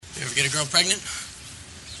You ever get a girl pregnant?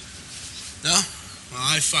 No? Well,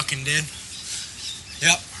 I fucking did.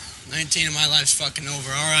 Yep. 19 of my life's fucking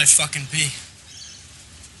over. R.I.P.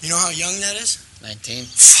 You know how young that is? 19.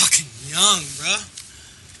 Fucking young, bro.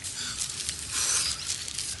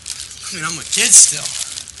 I mean, I'm a kid still.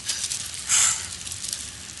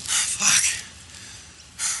 Fuck.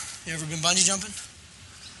 You ever been bungee jumping?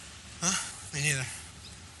 Huh? Me neither.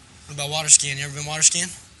 What about water skiing? You ever been water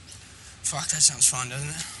skiing? Fuck, that sounds fun, doesn't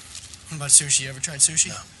it? What about sushi? You ever tried sushi?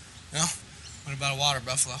 No. No? What about a water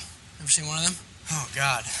buffalo? Ever seen one of them? Oh,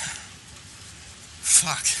 God.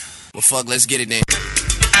 Fuck. Well, fuck, let's get it then.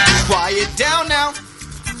 Quiet down now.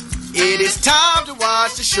 It is time to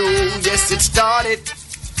watch the show. Yes, it started.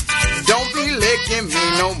 Don't be licking me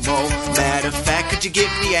no more. Matter of fact, could you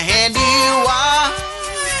give me a handy wire?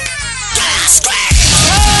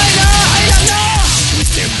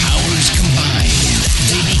 With their powers combined,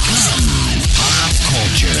 they become pop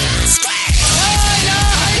culture.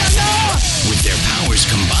 With their powers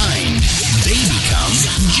combined, they become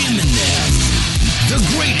Jim and Them, the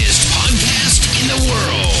greatest podcast in the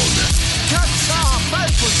world. Catch our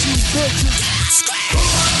papers, you bitches.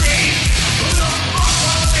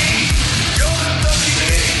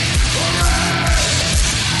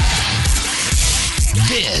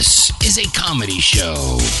 This is a comedy show.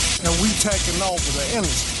 And we taking over the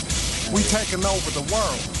industry. We taking over the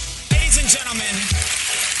world. Ladies and gentlemen,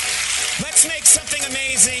 let's make something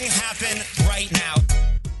amazing happen right now.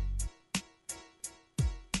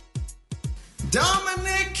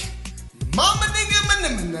 Dominic,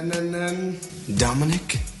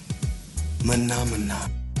 Dominic, Phenomena.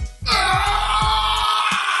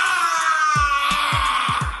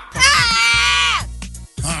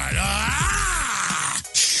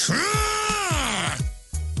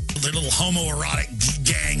 Little homoerotic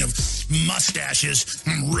gang of mustaches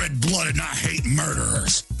and red-blooded, and I hate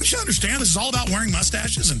murderers. You should understand this is all about wearing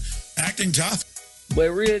mustaches and acting tough. Boy,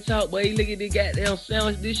 real talk, boy, you look at the goddamn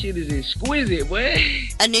sandwich, this shit is exquisite, boy.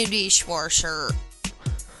 A new dishwasher.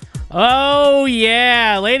 Oh,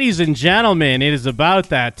 yeah, ladies and gentlemen, it is about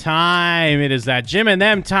that time. It is that Jim and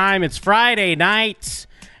Them time. It's Friday night.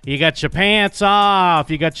 You got your pants off.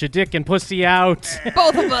 You got your dick and pussy out.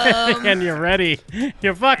 Both of them. And you're ready.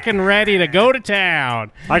 You're fucking ready to go to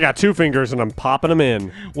town. I got 2 fingers and I'm popping them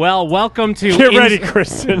in. Well, welcome to... Get ready,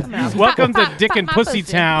 Kristen. Welcome to Dick and Pussy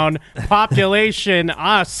Town. Population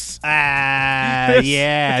us.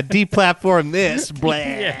 Yeah. Deplatform this. Blah.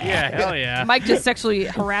 Yeah, hell yeah. Mike just sexually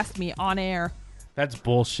harassed me on air. That's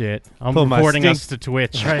bullshit. I'm Pull my reporting stink- us to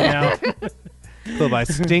Twitch right now. Pull my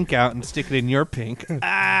stink out and stick it in your pink. Ooh.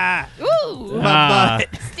 My butt.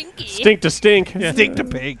 Stinky. Stink to stink. Yeah. Stink to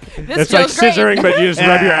pink. It's like scissoring, but you just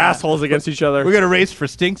rub your assholes against each other. We're going to race for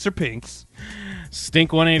stinks or pinks.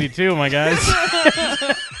 Stink 182, my guys.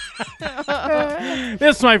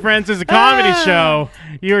 This, my friends, is a comedy show.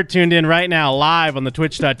 You're tuned in right now live on the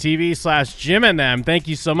twitch.tv/Jim and Them. Thank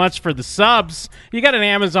you so much for the subs. You got an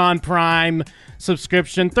Amazon Prime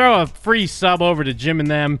subscription. Throw a free sub over to Jim and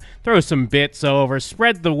Them. Throw some bits over.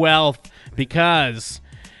 Spread the wealth because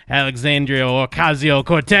Alexandria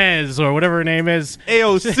Ocasio-Cortez or whatever her name is.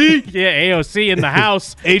 AOC. Yeah, AOC in the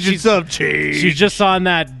house. Agents of Change. She's just on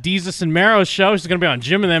that Desus and Mero show. She's going to be on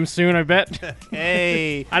Jim and Them soon, I bet.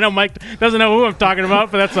 Hey. I know Mike doesn't know who I'm talking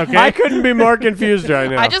about, but that's okay. I couldn't be more confused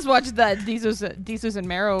right now. I just watched the Desus and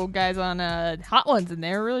Mero guys on Hot Ones, and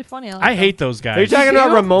they're really funny. I hate those guys. Are you talking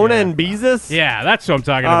about Ramona and Beezus? Yeah, that's what I'm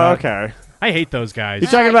talking Oh, about. okay. I hate those guys. You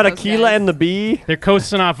talking about those Aquila guys. and the Bee? They're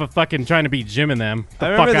coasting off of fucking trying to beat Jim and Them. The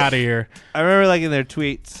I fuck remember out of here. I remember liking their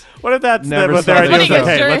tweets. What if that's Never what saw their it. idea is? Funny Like,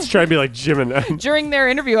 hey, because let's try and be like Jim and them. During their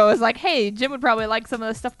interview, I was like, hey, Jim would probably like some of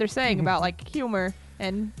the stuff they're saying about like humor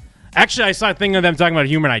and Actually, I saw a thing of them talking about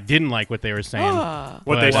humor, and I didn't like what they were saying.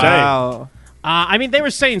 What they say. Wow. I mean, they were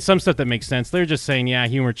saying some stuff that makes sense. They were just saying, yeah,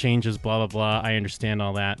 humor changes, blah, blah, blah. I understand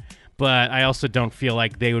all that. But I also don't feel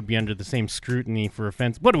like they would be under the same scrutiny for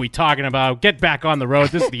offense. What are we talking about? Get back on the road.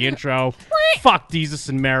 This is the intro. Fuck Desus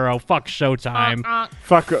and Mero. Fuck Showtime.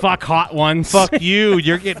 Fuck Hot Ones. Fuck you.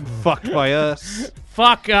 You're getting fucked by us.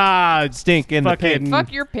 Fuck stink in the pink.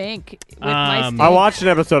 Fuck your pink with my stink. I watched an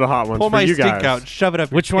episode of Hot Ones Pull for my you stink guys. out. Shove it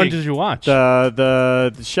up. Which your one pink. did you watch?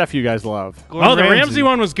 The chef you guys love. Oh, the Ramsey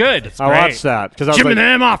one was good. I watched that because I was Jim like, and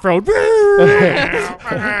Them off-road. well,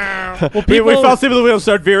 we fell asleep at the wheel and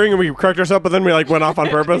started veering, and we corrected ourselves, but then we like went off on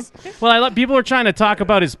purpose. Well, people were trying to talk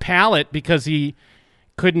about his palate because he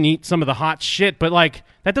couldn't eat some of the hot shit, but like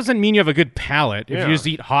that doesn't mean you have a good palate if Yeah. you just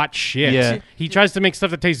eat hot shit. Yeah. He tries to make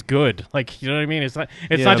stuff that tastes good. Like, you know what I mean? It's not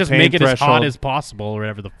just pain make it as hot threshold. as possible or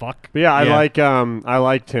whatever the fuck. But yeah, I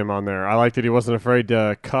liked him on there. I liked that he wasn't afraid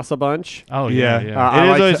to cuss a bunch. Oh Yeah. yeah. I It is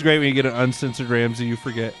liked always it. great when you get an uncensored Ramsey. You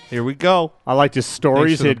forget. Here we go. I liked his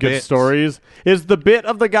stories. for He the had good bits. stories. Is the bit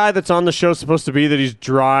of the guy that's on the show supposed to be that he's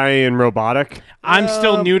dry and robotic? I'm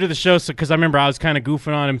still new to the show because I remember I was kind of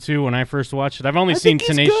goofing on him too when I first watched it. I've only seen think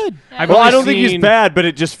he's Tenacious. good. I've Well, only I don't think he's seen- bad, but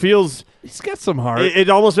it just feels. He's got some heart. It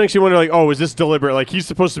almost makes you wonder, like, oh, is this deliberate? Like, he's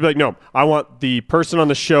supposed to be like, no, I want the person on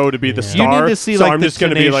the show to be the you star. need to see so like I'm the just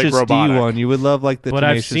going to be like Tenacious D robotic. one. You would love like the But I've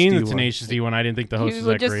Tenacious seen D the one. Tenacious D one. I didn't think the host You was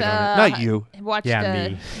would that just great on Not you. watched Yeah,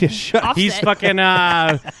 me. Shut Offset. He's fucking.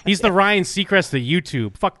 He's the Ryan Seacrest of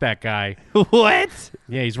YouTube. Fuck that guy. What?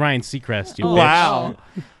 Yeah, he's Ryan Seacrest. You bitch. Wow.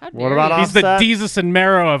 What about He's the Offset? Jesus and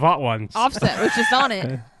Marrow of hot ones. Offset was just on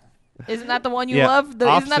it. Isn't that the one you Yeah, love? Isn't that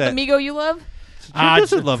Offset. the Migo you love? Jim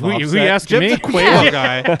doesn't love who you Offset. asking Jim's me? a Quavo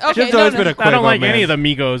guy. Okay, Jim's no, always no. been a Quavo I don't like man. any of the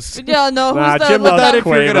Migos. Yeah, no. Nah, Who's Jim the loves who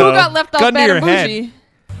Quavo. got left off Gun to Bad your and head.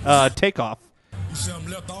 Bougie? Takeoff.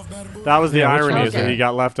 That was the Yeah, which irony, one is was that that? he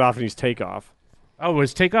got left off and he's Takeoff. Oh,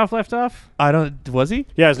 was Takeoff left off? I don't. Was he?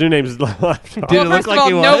 Yeah, his new name is left off. Did Well, it look first like of all,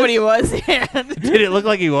 he was? nobody was. Did it look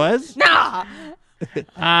like he was? Nah.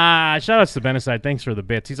 Shout outs to Benicide. Thanks for the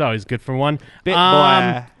bits. He's always good for one. Bit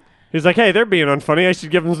boy. He's like, hey, they're being unfunny. I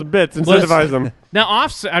should give them some bits, Let's- incentivize them. Now,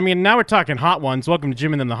 Offset. I mean, now we're talking Hot Ones. Welcome to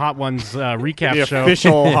Jim and them, the Hot Ones recap The show.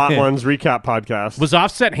 official Hot Ones recap podcast. Was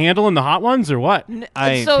Offset handling the Hot Ones or what?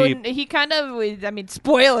 So he kind of was, I mean,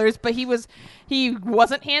 spoilers, but he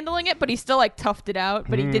wasn't handling it, but he still like toughed it out,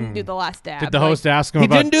 but he didn't do the last dab. Did the Like, host ask him He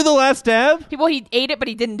about? didn't do the last dab? he ate it, but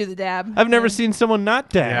he didn't do the dab. I've never seen someone not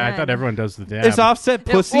dab. Yeah, I thought everyone does the dab. Is Offset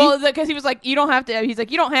pussy? Well, because he was like, you don't have to. He's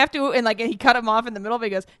like, you don't have to, and like he cut him off in the middle. But he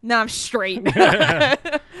goes, "No, I'm straight."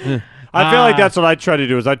 I feel like that's what I try to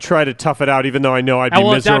do. Is I try to tough it out, even though I know I'd be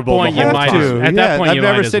well, at that miserable. point, the you whole might time. as- at that point, I've you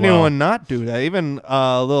never might as seen well. anyone not do that. Even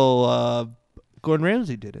little Gordon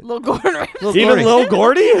Ramsay did it. Little Gordon Ramsay. Even Lil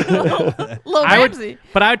Gordy? Little I would, Ramsay.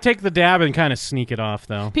 but I would take the dab and kind of sneak it off,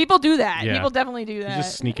 though. People do that. Yeah. People definitely do that.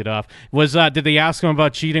 Just sneak it off. Did they ask him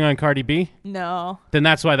about cheating on Cardi B? No. Then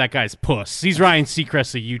that's why that guy's puss. He's Ryan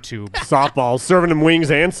Seacrest of YouTube. Softballs, serving him wings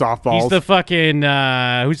and softballs. He's the fucking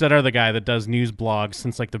who's that other guy that does news blogs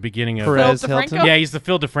since like the beginning of Perez Phil Hilton. DeFranco? Yeah, he's the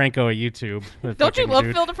Phil DeFranco of YouTube. That Don't you fucking love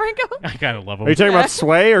dude. Phil DeFranco? I kind of love him. Are you talking about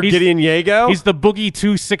Sway or He's- Gideon Yago? He's the Boogie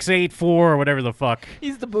 2684 or whatever the fuck.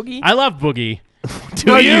 He's the boogie. I love Boogie.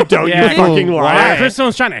 no, you don't. Yeah. You fucking Why? liar. Chris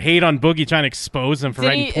Stone's trying to hate on Boogie, trying to expose him for Did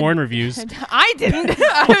writing he- porn reviews. I didn't.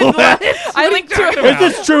 I linked to Is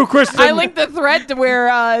this true, Kristen? I linked the thread to where,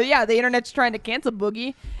 the internet's trying to cancel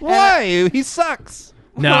Boogie. Why? He sucks.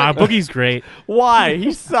 Nah, Boogie's great Why?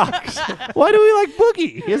 He sucks. Why do we like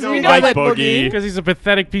Boogie? He don't We hasn't know like that Boogie. because he's a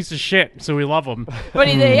pathetic piece of shit. So we love him. But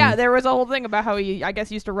there was a whole thing about how he, I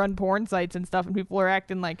guess, used to run porn sites and stuff, and people were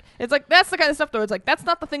acting like it's like that's the kind of stuff though. It's like that's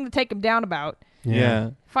not the thing to take him down about. Yeah.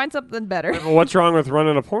 Find something better. Well, what's wrong with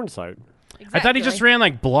running a porn site? I thought he just ran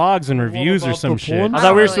like blogs and reviews or about some the shit. porn I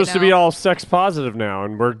thought we were really supposed to be know. all sex positive now,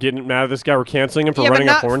 and we're getting mad at this guy. We're canceling him for Yeah, but running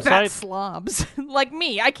a not porn fat site. slobs like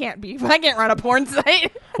me. I can't run a porn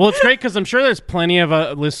site. Well, it's great because I'm sure there's plenty of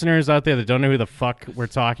listeners out there that don't know who the fuck we're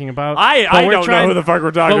talking about. I But we're don't know who the fuck we're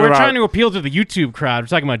talking But we're about. trying to appeal to the YouTube crowd. We're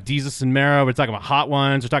talking about Jesus and Marrow. We're talking about Hot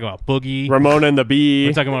Ones. We're talking about Boogie. Ramona and the Bee.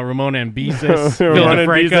 We're talking about Ramona and Beezus. Ramona and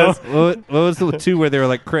DeFranco. Beezus. What was the two where they were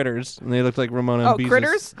like critters and they looked like Ramona and Oh, Beezus?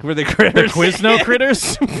 Critters? Were they critters? Quizno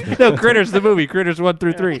Critters. No, Critters, the movie. Critters 1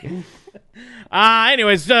 through 3.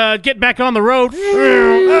 Anyways, get back on the road. But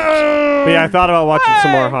yeah, I thought about watching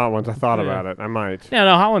some more Hot Ones. I thought about it. I might. Yeah,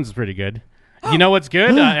 no, Hot Ones is pretty good. You know what's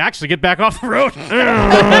good? Actually, get back off the road.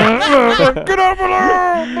 Get off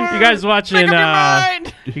the You guys watching? Make up your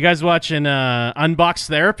mind. You guys watching Unbox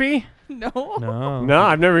Therapy? No. No. No,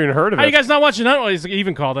 I've never even heard of How it. you guys not watching that? Well, it's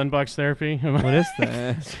even called Unbox Therapy. What is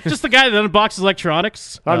that? Just the guy that unboxes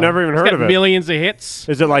electronics. I've never even He's heard got of it. millions of hits.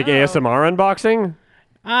 Is it like ASMR unboxing?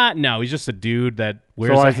 No, he's just a dude that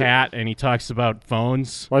wears why a is it- hat and he talks about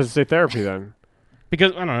phones. Why does it say therapy then?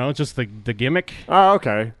 Because, I don't know, it's just the gimmick. Oh,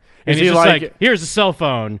 okay. And Is he's he just like, like, here's a cell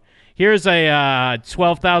phone. Here's a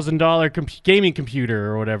 $12,000 gaming computer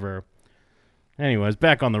or whatever. Anyways,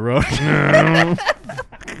 back on the road.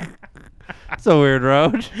 That's a weird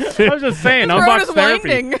road. I was just saying, This road Unbox is Therapy.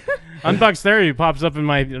 winding. Unbox Therapy pops up in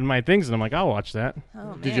my things, and I'm like, I'll watch that.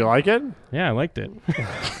 Oh, did man. you like it? Yeah, I liked it.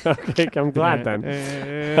 Okay, I'm glad then.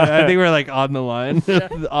 I think we're like on the line.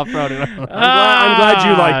 Off-road. I'm glad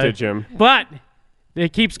you liked it, Jim. But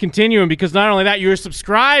it keeps continuing because not only that, you're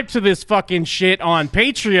subscribed to this fucking shit on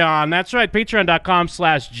Patreon. That's right,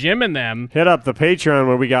 patreon.com/Jim and them. Hit up the Patreon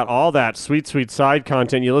where we got all that sweet, sweet side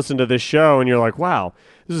content. You listen to this show and you're like, wow,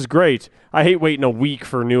 this is great. I hate waiting a week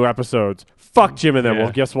for new episodes. Fuck Jim and them. Yeah.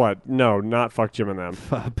 Well, guess what? No, not fuck Jim and them.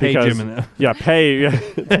 Pay Jim and them. Yeah, pay.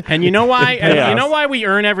 And you know why? Pay You know us. why we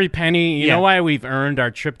earn every penny? You Yeah. know why we've earned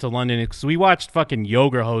our trip to London? Because we watched fucking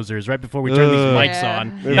Yoga Hosers right before we turned these mics Yeah.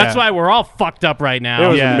 on. Yeah. That's why we're all fucked up right now. It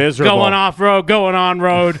was Yeah. miserable. Going off road, going on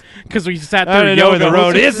road, because we sat I through don't know where Yoga the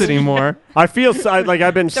road Hosers. is anymore. I feel like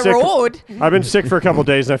I've been The sick. road. I've been sick for a couple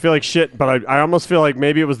days and I feel like shit, but I almost feel like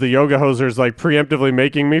maybe it was the Yoga Hosers like preemptively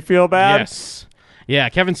making me feel bad. Yes. Yeah,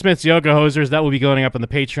 Kevin Smith's Yoga Hosers, that will be going up on the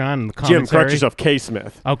Patreon and the Jim, commentary. correct yourself. K.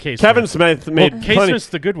 Smith. Oh, K. Kevin Smith made K. plenty. Smith's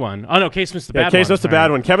the good one. Oh, no, K. Smith's the bad one. K. Smith's the All bad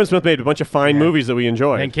right. one. Kevin Smith made a bunch of fine movies that we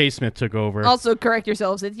enjoy. And K. Smith took over. Also, correct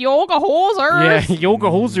yourselves. It's Yoga Hosers. Yeah, Yoga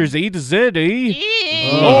Hosers A to Z,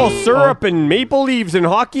 eh? Oh, syrup and maple leaves and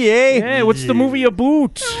hockey, eh? Yeah, what's the movie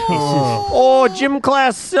about? Oh, gym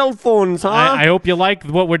class cell phones, huh? I hope you like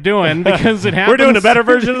what we're doing because it happens. We're doing a better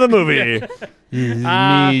version of the movie. This is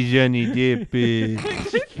me, Johnny Depp.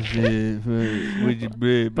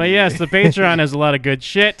 But yes, the Patreon has a lot of good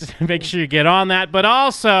shit. Make sure you get on that. But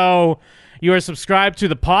also, you are subscribed to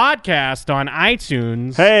the podcast on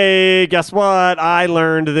iTunes. Hey, guess what? I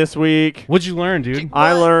learned this week. What'd you learn, dude?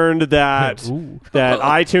 I learned that Ooh. that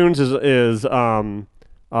iTunes is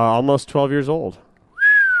almost 12 years old.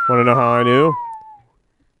 Want to know how I knew?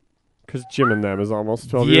 Because Jim and them is almost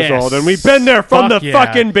 12 years Yes. old, and we've been there from Fuck the yeah.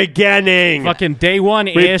 fucking beginning. Fucking day one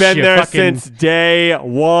ish. We've been there fucking, since day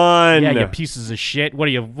one. Yeah, you pieces of shit. What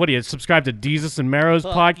do you subscribe to Jesus and Marrow's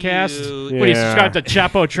podcast? you. What do you Yeah. subscribe to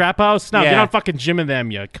Chapo Trap House? No, Yeah. get on fucking Jim and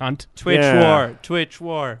them, you cunt. Twitch Yeah.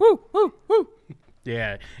 war.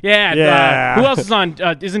 Yeah. Yeah. Who else is on?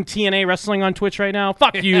 Isn't TNA Wrestling on Twitch right now?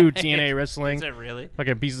 Fuck you, TNA Wrestling. Is it really?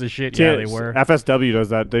 Fucking pieces of shit. Yeah, they were. FSW does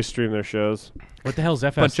that. They stream their shows. What the hell's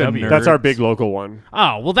Bunch FSW? of nerds. That's our big local one.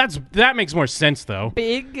 Oh, well, that makes more sense though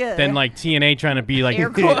Big. than like TNA trying to be like Air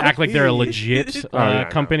quotes. act like they're a legit yeah,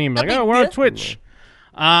 company and be like, oh, we're on Twitch.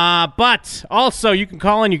 But also, you can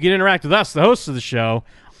call in. You can interact with us, the hosts of the show.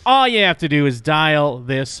 All you have to do is dial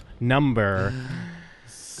this number.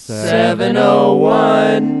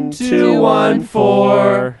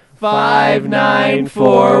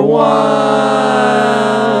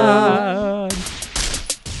 701-214-5941.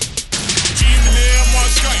 Jim and them on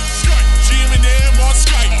Skype. Jim and them on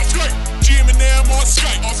Skype. Jim and them on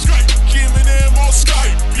Skype. Jim and them on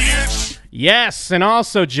Skype, bitch. Yes, and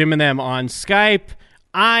also Jim and them on Skype.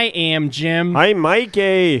 I am Jim. Hi,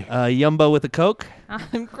 Mikey. Yumbo with a Coke.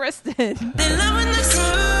 I'm Kristen.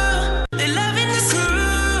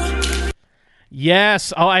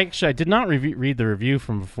 Yes. Oh, I did not read the review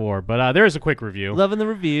from before, but there is a quick review Loving the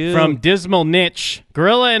review. from Dismal Niche,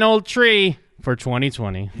 Gorilla and Old Tree for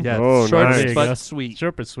 2020. Yeah, Oh, short nice. There you go. but sweet.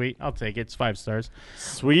 Short but sweet. I'll take it. It's 5 stars.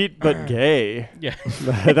 Sweet but gay. Yeah.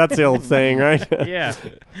 That's the old saying, right? Yeah.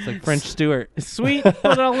 It's like French Stewart. Sweet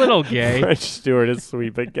but a little gay. French Stewart is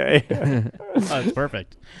sweet but gay. Oh, that's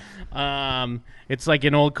perfect. It's like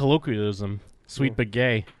an old colloquialism. Sweet but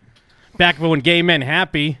gay. Back when gay men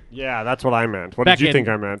happy. Yeah, that's what I meant. What Back did you in- think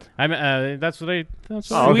I meant? That's what I.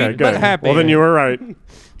 That's Oh, okay, Sweet good. but happy. Well, then you were right.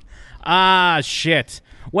 Shit.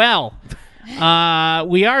 Well,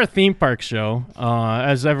 we are a theme park show,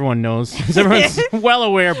 as everyone knows. As everyone's well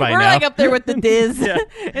aware by We're now. like up there with the Diz.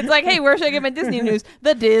 It's like, hey, we're shaking my Disney news.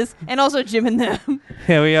 The Diz, and also Jim and them.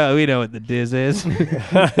 Yeah, we know what the Diz is.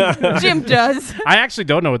 Jim does. I actually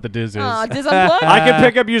don't know what the Diz is. Diz Unplugged. I can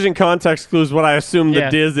pick up using context clues what I assume Yeah.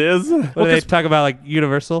 the Diz is. What do they talk about, like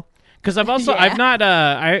Universal? Because I've also, Yeah. I've not,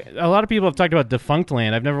 a lot of people have talked about Defunct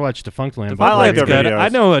Land. I've never watched Defunct Land. I like It's their good. videos. I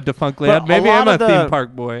know a Defunct But Land. a Maybe lot I'm a of the- theme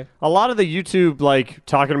park boy. A lot of the YouTube, like,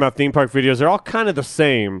 talking about theme park videos, they're all kind of the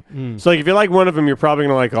same. Hmm. So, like, if you like one of them, you're probably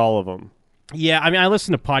going to like all of them. Yeah, I mean, I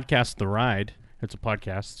listen to Podcast The Ride. It's a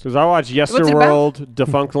podcast. Because I watch it about? Yesterworld,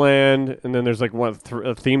 Defunct Land, and then there's, like,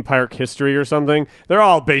 a theme park history or something. They're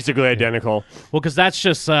all basically identical. Well, because that's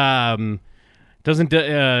just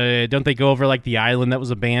don't they go over like the island that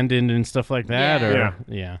was abandoned and stuff like that? Yeah. Or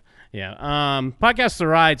yeah. Podcast The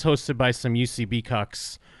Ride's hosted by some UCB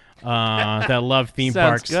cucks that love theme Sounds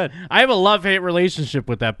parks. good. I have a love-hate relationship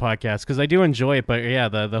with that podcast because I do enjoy it, but yeah,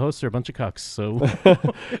 the hosts are a bunch of cucks. So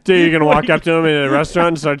Dude, you're going to walk up to them in a restaurant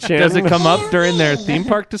and start chanting? Does it come up during their theme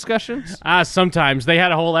park discussions? sometimes they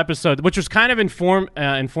had a whole episode, which was kind of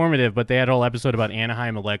informative, but they had a whole episode about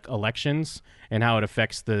Anaheim elections. and how it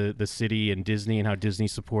affects the city and Disney and how Disney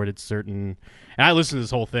supported certain. And I listened to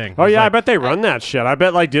this whole thing. Oh yeah, I bet they run that shit. I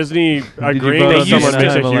bet like Disney agreeing with someone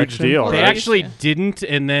makes a huge deal. They right? actually didn't,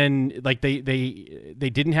 and then like they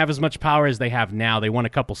didn't have as much power as they have now. They won a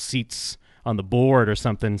couple seats on the board or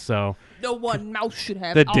something. So No one mouse should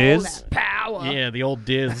have The all Diz? that power. yeah, the old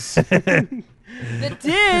Diz. The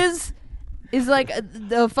Diz is like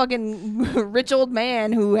the fucking rich old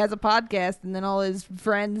man who has a podcast, and then all his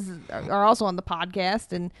friends are also on the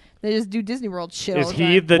podcast, and they just do Disney World shit all Is the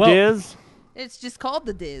he time. the Diz? It's just called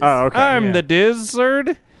the Diz. Oh, okay. I'm the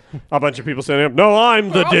Dizzard. A bunch of people standing up. No, I'm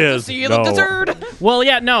the Diz. See you no. the Dizzard. Well,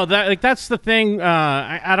 yeah, no, that's the thing.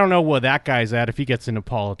 I don't know where that guy's at if he gets into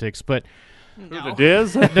politics, but The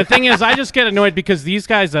Diz? the thing is, I just get annoyed because these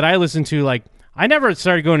guys that I listen to, like, I never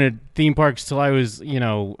started going to theme parks till I was,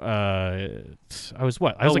 I was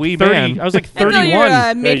what? I was A like wee 30. man. I was like Until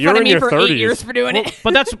 31. you made you're fun of in me your for 30s. 8 years for doing it.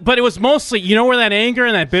 But it was mostly, you know where that anger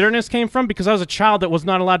and that bitterness came from? Because I was a child that was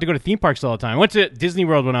not allowed to go to theme parks all the time. I went to Disney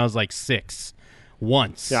World when I was like 6.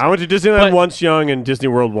 Once. Yeah, I went to Disneyland But once young and Disney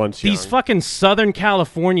World once young. These fucking Southern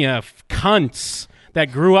California cunts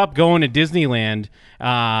that grew up going to Disneyland,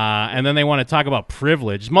 and then they want to talk about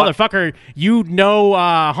privilege. Motherfucker, you know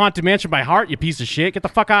Haunted Mansion by heart, you piece of shit. Get the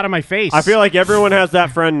fuck out of my face. I feel like everyone has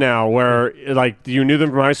that friend now where like you knew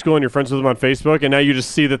them from high school and you're friends with them on Facebook, and now you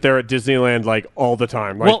just see that they're at Disneyland like all the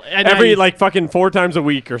time. Like Well, and every I- like fucking 4 times a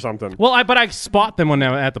week or something. Well, but I spot them when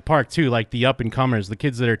they're at the park, too, like the up-and-comers, the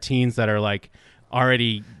kids that are teens that are, like,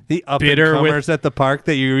 already The bitter with... up-and-comers at the park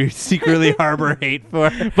that you secretly harbor hate for.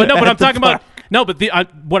 But no, but at I'm the talking about... park. No, but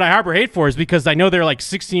what I harbor hate for is because I know they're like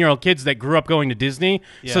 16-year-old kids that grew up going to Disney,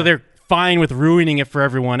 so Yeah. they're fine with ruining it for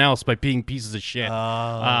everyone else by being pieces of shit.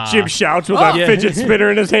 Jim shouts with a fidget spinner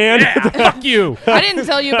in his hand. Fuck you. I didn't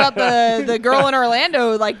tell you about the girl in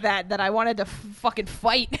Orlando like that I wanted to fucking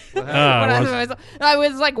fight. When I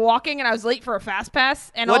was like walking and I was late for a fast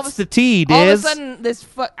pass, and What's the tea, all of a Diz? sudden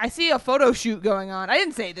I see a photo shoot going on. I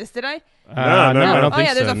didn't say this, did I? No, I don't Oh think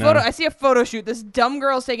yeah, there's so, a no. photo. I see a photo shoot. This dumb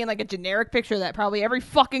girl's taking like a generic picture that probably every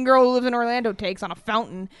fucking girl who lives in Orlando takes on a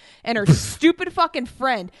fountain, and her stupid fucking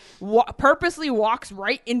friend purposely walks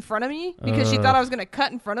right in front of me because she thought I was gonna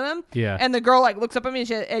cut in front of them. Yeah. And the girl like looks up at me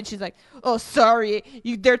and she's like, "Oh, sorry,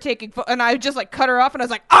 they're taking." And I just like cut her off, and I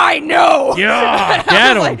was like, "I know." Yeah, I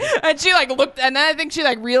get was 'em. like- and she like looked, and then I think she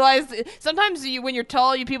like realized. Sometimes when you're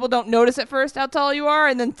tall, people don't notice at first how tall you are,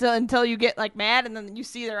 and then until you get like mad, and then you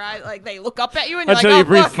see their eyes, like they look up at you, and you're Until like, you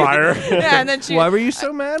 "Oh, breathe fuck." fire. Yeah, and then she. Why were you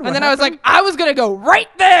so mad? And then I was like, I was gonna go right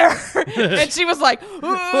there, and she was like,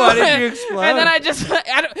 Why did you explode? And then I just,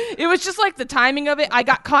 it was just like the timing of it. I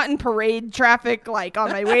got caught in parade traffic, like on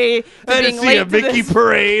my way to I being didn't see late a to Mickey this.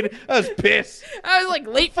 parade. I was pissed. I was like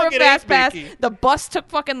late for a Fucking fast hate pass. Mickey. The bus took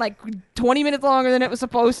fucking like 20 minutes longer than it was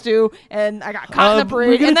supposed to, and I got caught in the We're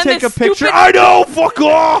parade. gonna And then take a this picture. stupid- I know. Fuck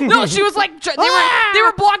off. No, she was like, they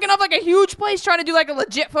were blocking up like a huge place trying to do like a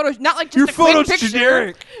legit photo, not like just Your a quick photo's picture.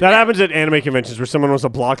 generic. That happens at anime conventions where someone wants to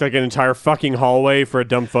block like an entire fucking hallway for a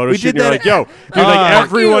dumb photo We shoot. did And you're that like, yo, dude, like Fuck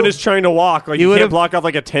everyone you. is trying to walk. Like You you can't would've- block off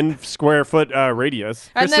like a 10 square foot radius.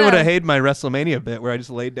 And Kristen then, would have hated my WrestleMania bit where I just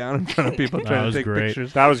laid down in front of people trying was to take great.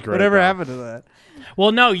 pictures. That was great. Whatever though. happened to that?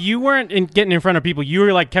 Well, no, you weren't getting in front of people. You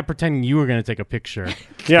were like kept pretending you were going to take a picture.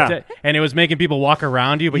 Yeah. And it was making people walk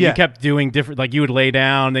around you, but Yeah. you kept doing different. Like you would lay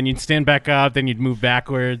down, then you'd stand back up, then you'd move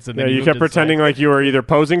backwards, and Yeah, then you moved kept to the pretending side. like you were either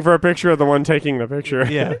posing for a picture or the one taking the picture.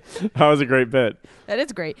 Yeah. That was a great bit. That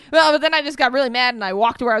is great. Well, but then I just got really mad, and I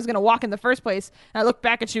walked to where I was going to walk in the first place. And I looked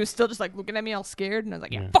back, and she was still just like looking at me all scared. And I was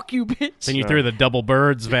like, "Yeah, fuck you, bitch." Then you threw the double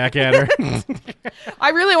birds back at her. I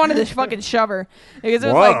really wanted to fucking shove her because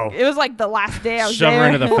Whoa. it was like the last day I was Shove her there.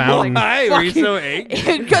 into the I was fountain. Why were you so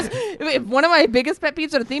angry? Because one of my biggest pet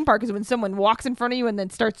peeves at a theme park is when someone walks in front of you and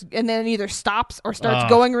then either stops or starts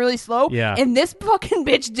going really slow. Yeah. And this fucking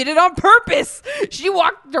bitch did it on purpose. She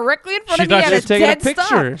walked directly in front She of me thought at she a was taking a dead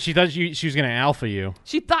picture. stop. She thought she was going to alpha you.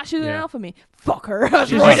 She thought she was Yeah. gonna alpha me. Fuck her. I was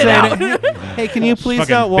She's pointed out. Hey, can you please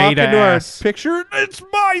Fucking not walk beta into our ass. picture? It's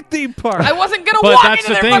my theme park. I wasn't gonna But walk that's into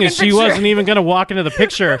the their thing fucking is she picture. wasn't even going to walk into the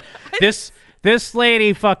picture. This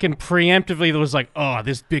lady fucking preemptively was like, "Oh,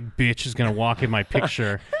 this big bitch is gonna walk in my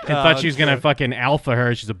picture," and thought she was gonna fucking alpha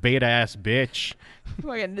her. She's a beta ass bitch.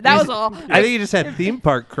 Fucking- that was all. I think you just had theme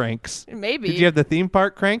park cranks. Maybe. Did you have the theme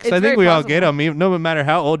park cranks? It's I think very we all possible. get them, no matter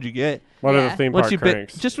how old you get. What are Yeah. the theme Once park you bit,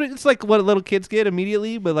 cranks? just it's like what little kids get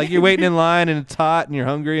immediately, but like you're waiting in line and it's hot and you're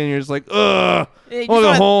hungry and you're just like, ugh, Yeah, you I want to just go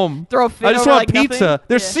wanna home. throw a fit I just over want like pizza. nothing.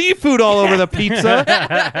 There's Yeah. seafood all over the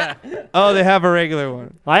pizza. Oh, they have a regular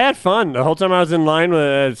one. I had fun the whole time I was in line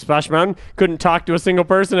with Splash Mountain. Couldn't talk to a single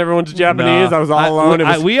person. Everyone's Japanese. No. I was all alone. It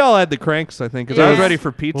was, we all had the cranks, I think, because I was Yeah. ready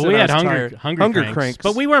for pizza. Well, we and had I was hunger tired. cranks.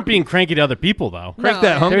 But we weren't being cranky to other people, though. Crank No,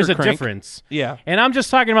 that yeah. hunger There's a crank. difference. Yeah. And I'm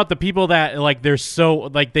just talking about the people that, like, they're so,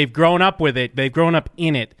 like, they've grown up with it. They've grown up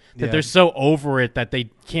in it. That Yeah. they're so over it that they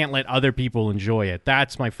can't let other people enjoy it.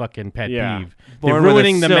 That's my fucking pet Yeah. peeve. They're Born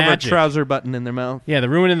ruining with a the silver magic. trouser button in their mouth. Yeah, they're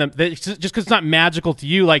ruining them. Just because it's not magical to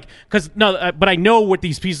you, like, but I know what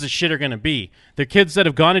these pieces of shit are going to be. They're kids that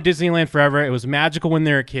have gone to Disneyland forever. It was magical when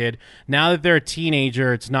they're a kid. Now that they're a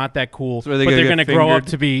teenager, it's not that cool. So are they but gonna they're get going to grow up fingered?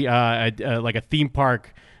 to be like a theme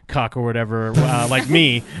park cuck or whatever, like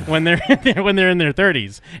me when they're when they're in their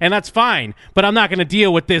 30s, and that's fine. But I'm not going to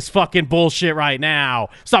deal with this fucking bullshit right now.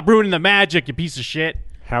 Stop ruining the magic, you piece of shit.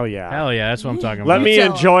 hell yeah. Hell yeah, that's what I'm talking Let about. me tell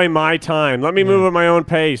 'em. enjoy my time. Let me move at my own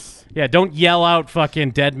pace. Yeah, don't yell out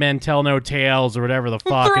fucking dead men tell no tales or whatever the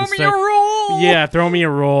fuck. Throw and me start- a roll. Yeah, throw me a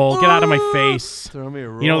roll. Get out of my face. Throw me a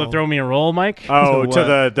roll. You know the throw me a roll, Mike? Oh, To to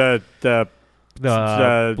what?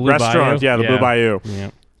 the Blue restaurant. Bayou? Yeah, the Blue Bayou. Yeah.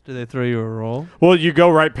 Do they throw you a roll? Well, you go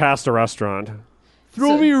right past a restaurant.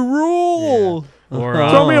 Throw me a roll. Or,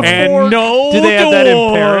 Throw me a and fork. no Do they have that in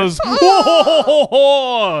doors.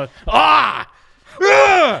 Ah!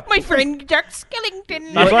 My friend Jack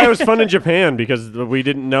Skellington. That's why it was fun in Japan, because we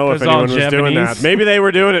didn't know if It's all anyone was doing Japanese. that. Maybe they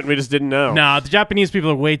were doing it and we just didn't know. Nah, the Japanese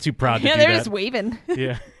people are way too proud to Yeah, do they're that. just waving.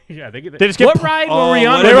 Yeah. Yeah, they just get what p- ride Oh, were we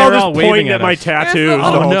on? what when They were all were just waving pointing at my There's tattoos the- the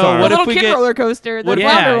Oh, whole no, time. what The if little we kid get- roller coaster, the what if-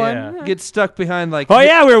 flounder Yeah, one. Get stuck behind like. Oh,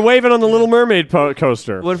 yeah, we were waving on the Little Mermaid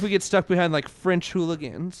coaster. What if we get stuck behind like French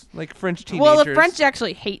hooligans, like French teenagers? Well, the French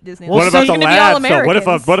actually hate Disneyland. What So about you're the gonna be all lads, though?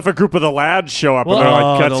 Americans. What if a group of the lads show up Well, and they're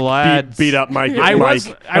oh, like, the "Let's lads. beat up Mike, I Mike was-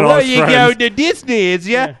 and I all was- his you friends." go to Disney's,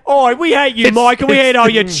 yeah? Oh, we hate you, Mike, and we hate all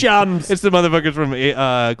your chums. It's the motherfuckers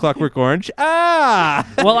from Clockwork Orange. Ah!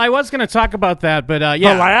 Well, I was going to talk about that, but The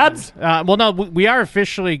yeah. lads? Well, no, we are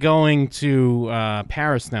officially going to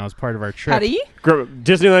Paris now as part of our trip. How do you?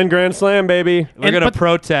 Disneyland Grand Slam, baby. We're going to but-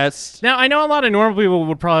 protest. Now, I know a lot of normal people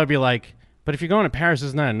would probably be like, but if you're going to Paris,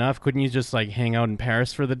 isn't that enough? Couldn't you just like hang out in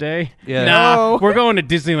Paris for the day? Yeah. Nah, No. we're going to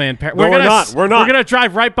Disneyland Paris. No, we're not. We're not. We're gonna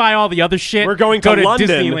drive right by all the other shit. We're going go to London,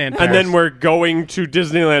 Disneyland Paris. and then we're going to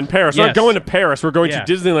Disneyland Paris. We're Yes. not going to Paris. We're going Yeah.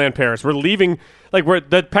 to Disneyland Paris. We're leaving. Like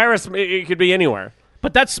Paris. It could be anywhere.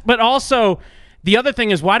 But also. The other thing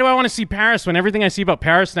is, why do I want to see Paris when everything I see about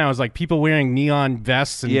Paris now is like people wearing neon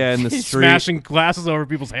vests and Yeah, in the street. smashing glasses over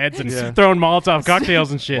people's heads and throwing Molotov cocktails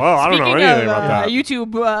and shit. Well, I don't know Speaking anything of about that.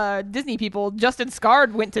 YouTube Disney people, Justin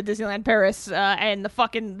Scard went to Disneyland Paris, and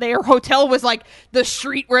their hotel was like the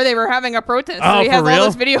street where they were having a protest. Oh, So he has for real? all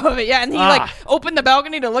this video of it. Yeah, and he like opened the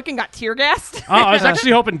balcony to look and got tear gassed. Oh, I was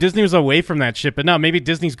actually hoping Disney was away from that shit, but no, maybe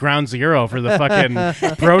Disney's ground zero for the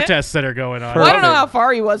fucking protests that are going on. Well, I don't know how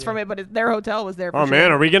far he was from it, but their hotel was there. For Oh sure.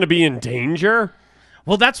 man, are we going to be in danger?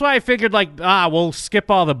 Well, that's why I figured we'll skip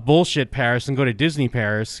all the bullshit Paris and go to Disney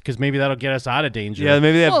Paris because maybe that'll get us out of danger. Yeah,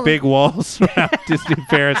 maybe they have Well- big walls around Disney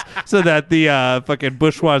Paris so that the fucking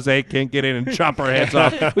bourgeoisie can't get in and chop our heads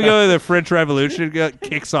off. We go to the French Revolution,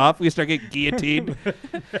 kicks off, we start getting guillotined.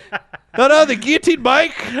 No, the guillotine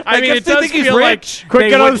Mike. I mean, guess it they does think he's feel like rich. Quick, they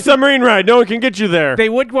get on would- the submarine ride. No one can get you there. They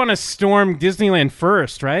would want to storm Disneyland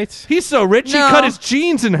first, right? He's so rich, No. he cut his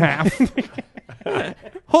jeans in half.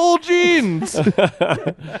 Whole jeans.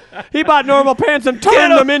 He bought normal pants and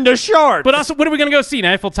turned them into shorts. But also, what are we going to go see?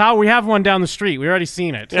 Eiffel Tower? We have one down the street. We already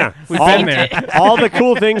seen it. yeah, We've all, been there. all the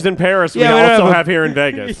cool things in Paris Yeah, we we don't also have a- have here in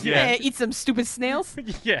Vegas. Yeah, eat some stupid snails.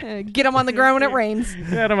 Yeah. Get them on the ground when it rains.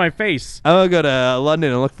 Get out of my face. I'm going to go to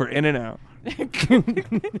London and look for In-N-Out.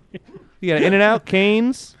 You got In-N-Out,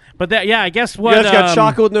 Cane's? But I guess You what guys got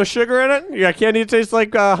chocolate with no sugar in it? You got candy that tastes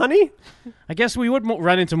like honey? I guess we would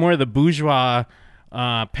run into more of the bourgeois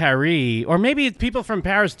Paris, or maybe people from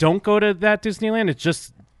Paris don't go to that Disneyland. It's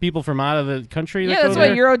just people from out of the country. Yeah, that that's go why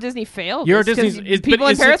there. Euro Disney failed. Euro is 'cause Disney's- but people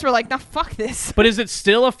in is Paris it- were like, "No, fuck this." But is it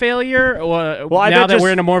still a failure? Or Well, I now bet that just-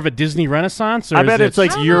 we're in a more of a Disney renaissance? Or I is bet it- it's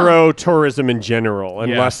like I don't Euro tourism in general,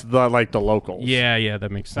 and Yeah. less the locals. Yeah, that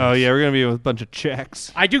makes sense. Oh, yeah, we're going to be with a bunch of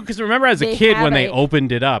Czechs. I do because remember as a They kid have when they a-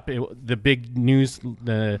 opened it up, the big news,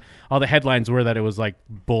 all the headlines were that it was like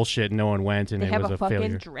bullshit. No one went, and They it have was a a fucking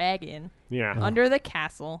failure. dragon. Yeah. Under the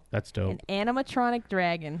castle. That's dope. An animatronic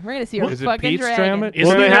dragon. We're gonna see a Is it fucking Pete's dragon. Is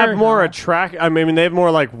Well, they there- have more I mean, they have more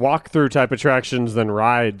like walkthrough type attractions than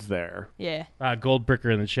rides there. Yeah.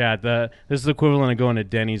 Goldbricker in the chat. This is the equivalent of going to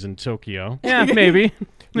Denny's in Tokyo. Yeah, maybe.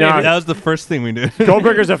 No, That was the first thing we did.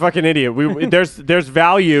 Goldbricker's a fucking idiot. There's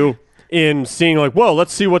value in seeing like, whoa,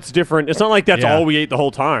 let's see what's different. It's not like that's Yeah. all we ate the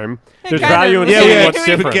whole time. There's kind value of- in Yeah, seeing we what's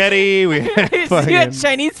different. Spaghetti. We had You fucking had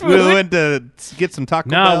Chinese food. We went to get some Taco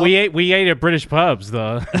No, Bell. we ate at British pubs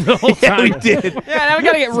the whole Yeah, time. we did. Yeah, now we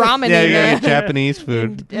gotta get ramen Yeah, in you gotta get Japanese in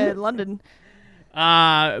food. London.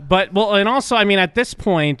 But well, and also, I mean, at this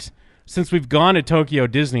point, since we've gone to Tokyo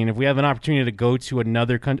Disney, and if we have an opportunity to go to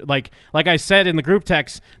another country, like I said in the group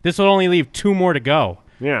text, this will only leave 2 more to go.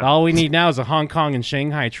 Yeah. All we need now is a Hong Kong and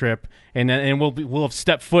Shanghai trip, and we'll have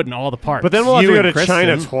stepped foot in all the parks. But then we'll have You to go and to Kristen.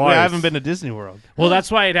 China twice. I haven't been to Disney World. well,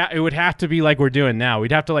 that's why it would have to be like we're doing now.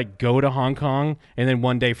 We'd have to like go to Hong Kong and then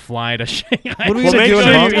one day fly to Shanghai. What are we Well, gonna make do in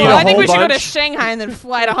sure Hong you Kong? eat Well, a I think we whole should go to bunch. Shanghai and then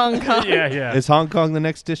fly to Hong Kong. yeah. Is Hong Kong the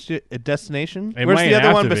next destination? It Where's might the other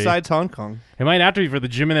have one to be. besides Hong Kong? It might have to be for the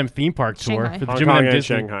Jim and Them theme park tour. Shanghai. For the Hong Jim Kong and Them and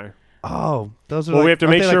Disney. Shanghai. Oh, those are. Well, like, we have to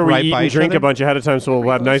aren't make they, sure like, we right eat by and each drink other? a bunch ahead of time, so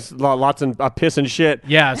we'll have lots of piss and shit.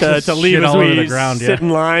 Yeah, to just leave shit as all over we the ground, sit yeah. in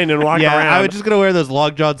line and walk Yeah, around. I was just gonna wear those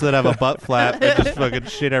long johns that have a butt flap and just fucking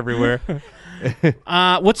shit everywhere.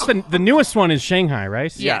 What's the newest one is Shanghai,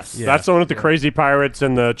 right? Yes. Yeah. That's the one with the crazy pirates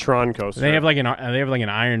and the Tron coaster. They have like an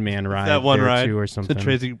Iron Man ride. That one there ride too, or something.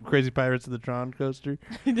 The crazy Pirates of the Tron coaster.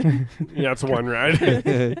 Yeah, it's one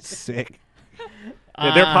ride. Sick.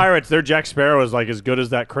 Yeah, they're pirates. Their Jack Sparrow is like as good as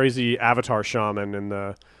that crazy Avatar shaman and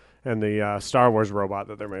the Star Wars robot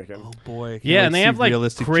that they're making. Oh boy. Yeah, and they have like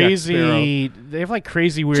realistic crazy. They have like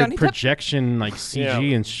crazy weird Johnny Depp? projection, like CG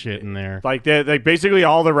Yeah. and shit in there. Like basically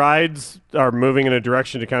all the rides are moving in a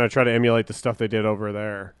direction to kind of try to emulate the stuff they did over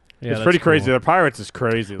there. Yeah, it's that's pretty crazy. cool. The pirates is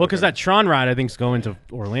crazy. Well, because that Tron ride I think is going to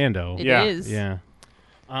Orlando. It Yeah. is. Yeah.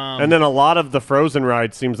 and then a lot of the Frozen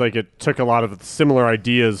ride seems like it took a lot of similar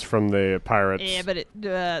ideas from the pirates. Yeah, but it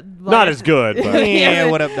Not as good, but Yeah,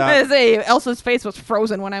 what up, Doc? I say Elsa's face was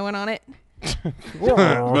frozen when I went on it.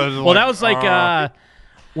 Well, that was like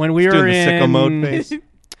when we He's were doing the in sicko mode face.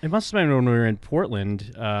 It must have been when we were in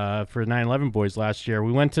Portland for 9/11 Boys last year.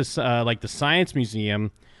 We went to like the Science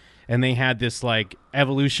Museum, and they had this like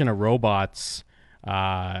evolution of robots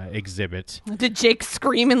exhibit. Did Jake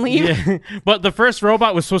scream and leave? Yeah. But the first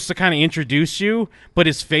robot was supposed to kind of introduce you, but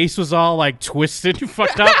his face was all like twisted and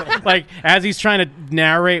fucked up. Like as he's trying to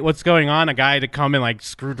narrate what's going on, a guy to come and like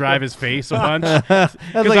screw drive his face a bunch. That's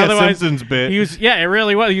like a Simpsons bit. He was, yeah, it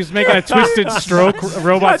really was. He was making a twisted stroke,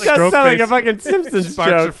 robot that stroke sounded like face. a fucking Simpsons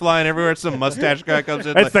Sparks are joke. flying everywhere. Some mustache guy comes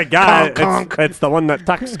in. It's like, the guy. "Conk, conk." It's the one that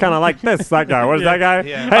talks kind of like this. That guy. What is that guy?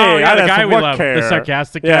 Yeah. Hey, Oh, yeah, I the got guy some we work love, here. the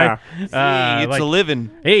sarcastic Yeah. guy. Hey, it's Like, a living.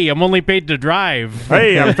 hey, I'm only paid to drive.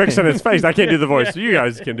 Hey, I'm fixing his face. I can't do the voice. You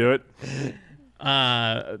guys can do it.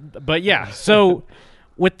 But yeah, so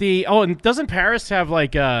with the and doesn't Paris have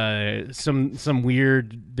like some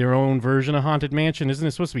weird their own version of Haunted Mansion? Isn't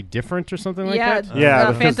it supposed to be different or something like Yeah, that? Yeah,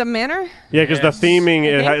 because- Phantom Manor. Yeah, because the theming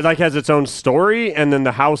it like has its own story, and then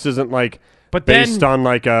the house isn't like But based then- on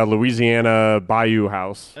like a Louisiana bayou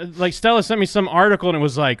house. Like Stella sent me some article and it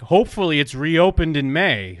was like, hopefully it's reopened in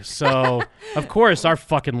May. So of course our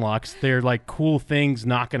fucking lucks. They're like cool things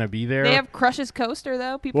not gonna be there. They have Crush's coaster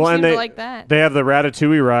though. People Well, seem and to they like that. they have the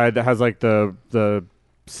Ratatouille ride that has like the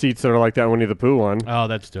seats that are like that Winnie the Pooh one. Oh,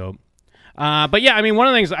 that's dope. But yeah, I mean, one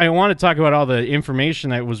of the things I want to talk about all the information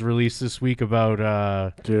that was released this week about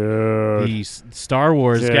Dude. the Star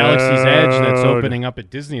Wars Galaxy's Edge that's opening up at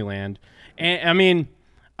Disneyland. And I mean,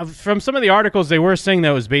 from some of the articles, they were saying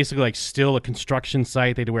that it was basically like still a construction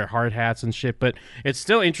site. They had to wear hard hats and shit. But it's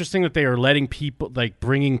still interesting that they are letting people, like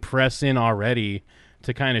bringing press in already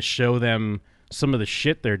to kind of show them some of the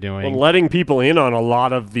shit they're doing. Well, letting people in on a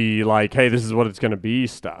lot of the like, hey, this is what it's going to be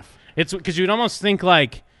stuff. It's because you'd almost think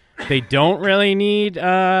like they don't really need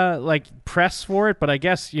like press for it, but I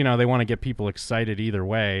guess you know they want to get people excited either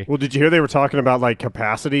way. Well, did you hear they were talking about like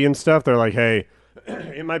capacity and stuff? They're like, hey,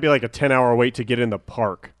 it might be like a 10-hour wait to get in the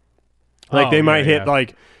park. Like Oh, they might yeah, hit yeah.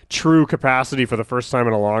 like true capacity for the first time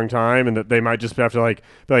in a long time, and that they might just have to like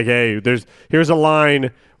be like, hey, here's a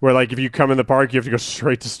line where like if you come in the park, you have to go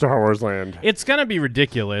straight to Star Wars Land. It's gonna be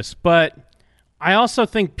ridiculous, but I also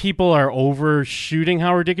think people are overshooting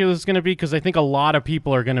how ridiculous it's going to be because I think a lot of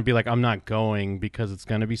people are going to be like, I'm not going because it's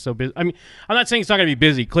going to be so busy. I mean, I'm not saying it's not going to be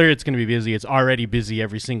busy. Clearly, it's going to be busy. It's already busy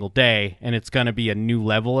every single day, and it's going to be a new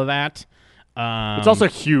level of that. It's also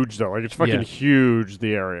huge, though. Like, it's fucking huge,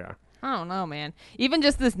 the area. I don't know, man. Even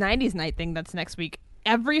just this 90s night thing that's next week.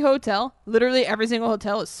 Every hotel, literally every single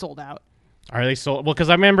hotel is sold out. Are they sold? Well, because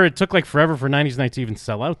I remember it took like forever for 90s Night to even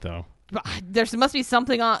sell out, though. There must be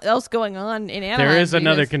something else going on in Anaheim. There is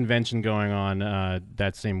another because- convention going on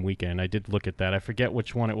that same weekend. I did look at that. I forget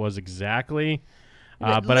which one it was exactly, but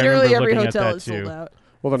I Literally remember every looking at hotel that is too. sold out.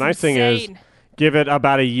 Well, the It's nice thing is, insane. give it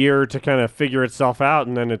about a year to kind of figure itself out,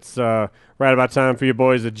 and then it's right about time for you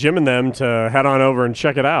boys at Jim and them to head on over and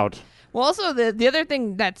check it out. Well, also the other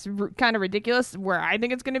thing that's kind of ridiculous, where I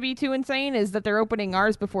think it's going to be too insane, is that they're opening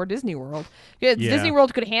ours before Disney World. Yeah. Disney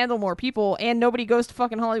World could handle more people, and nobody goes to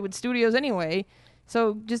fucking Hollywood Studios anyway.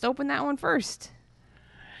 So just open that one first.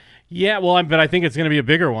 Yeah, well, but I think it's going to be a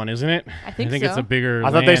bigger one, isn't it? I think it's so. a bigger. I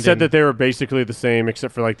thought they land said and- that they were basically the same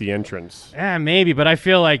except for like the entrance. Yeah, maybe, but I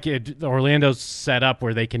feel like Orlando's set up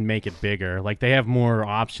where they can make it bigger. Like they have more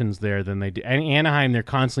options there than they do. And Anaheim, they're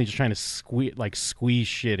constantly just trying to squeeze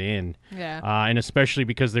shit in. Yeah. And especially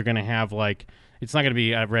because they're going to have like it's not going to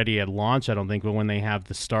be ready at launch, I don't think, but when they have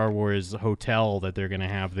the Star Wars hotel that they're going to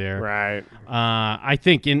have there, right? I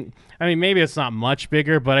think maybe it's not much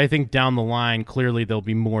bigger, but I think down the line, clearly there'll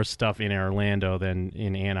be more stuff in Orlando than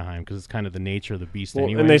in Anaheim because it's kind of the nature of the beast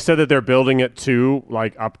anyway. And they said that they're building it to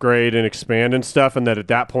like upgrade and expand and stuff, and that at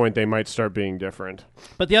that point they might start being different.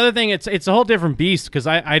 But the other thing, it's a whole different beast because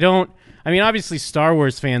obviously Star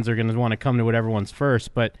Wars fans are going to want to come to whatever one's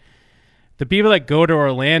first, but the people that go to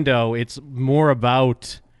Orlando, it's more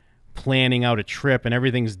about planning out a trip and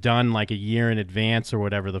everything's done like a year in advance or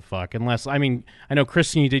whatever the fuck. Unless, I know,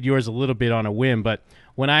 Kristen, you did yours a little bit on a whim, but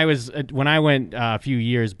when I went a few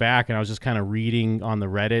years back and I was just kind of reading on the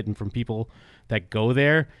Reddit and from people that go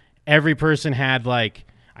there, every person had like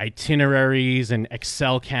itineraries and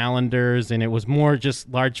Excel calendars, and it was more just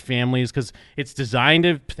large families because it's designed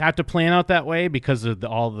to have to plan out that way because of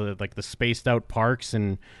all the like the spaced out parks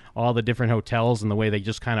and all the different hotels and the way they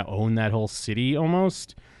just kind of own that whole city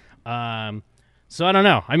almost. So I don't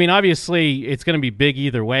know. Obviously it's going to be big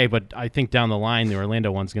either way, but I think down the line the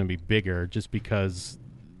Orlando one's going to be bigger just because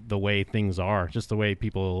the way things are, just the way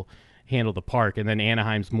people handle the park, and then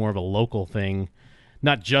Anaheim's more of a local thing.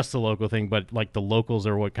 Not just a local thing, but like the locals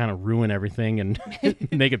are what kind of ruin everything and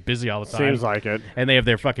make it busy all the time. Seems like it. And they have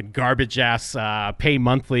their fucking garbage ass pay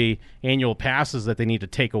monthly annual passes that they need to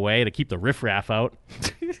take away to keep the riffraff out.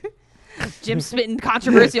 Jim spitting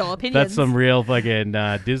controversial opinions. That's some real fucking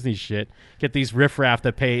Disney shit. Get these riffraff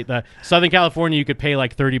that pay the Southern California. You could pay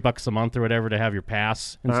like $30 a month or whatever to have your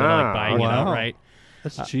pass instead of like buying it outright.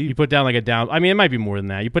 That's cheap. You put down like a down. It might be more than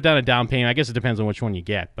that. You put down a down payment. I guess it depends on which one you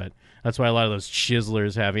get, but that's why a lot of those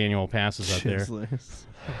chiselers have annual passes out there.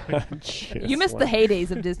 You missed the heydays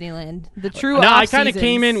of Disneyland. The true. No, I kind of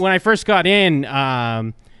came in when I first got in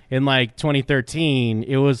like 2013.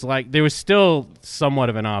 It was like there was still somewhat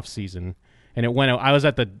of an off season, and it went. I was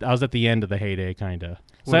at the end of the heyday, kind of.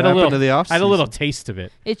 So What I had happened to the off I had a little season? taste of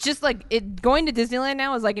it. It's just like going to Disneyland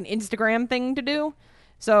now is like an Instagram thing to do.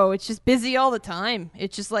 So it's just busy all the time.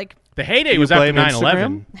 It's just like The heyday You was after blame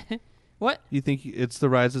 9/11. what? You think it's the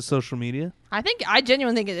rise of social media? I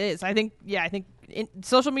genuinely think it is. I think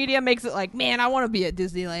social media makes it like, man, I want to be at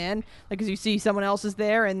Disneyland, like because you see someone else is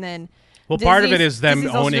there, and then Well, part of it Disney's- is them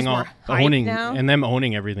Disney's also owning just all, more hype owning now. and them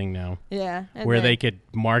owning everything now. Yeah, and where then- they could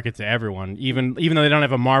market to everyone, even though they don't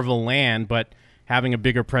have a Marvel land, but having a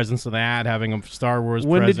bigger presence of that, having a Star Wars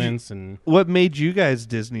presence, and what made you guys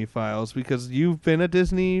Disney files? Because you've been a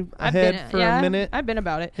Disney head for a minute. I've been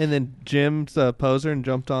about it. And then Jim's a poser and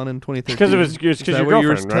jumped on in 2013. Because it was Is because that your what you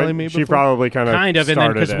were girlfriend, telling right? me She before? probably kind of and then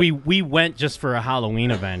started because it. we went just for a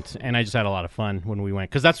Halloween event, and I just had a lot of fun when we went.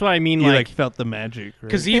 Because that's what I mean, You like felt the magic. Right?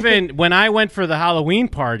 because even when I went for the Halloween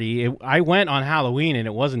party, I went on Halloween and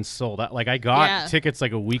it wasn't sold out. Like I got Yeah. tickets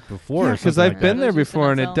like a week before. or Because something I've like been that. there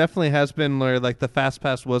before, and it definitely has been where like the fast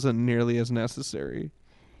pass wasn't nearly as necessary.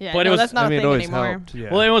 Yeah, But it no, was- that's not I mean, a it thing always anymore. helped. Yeah.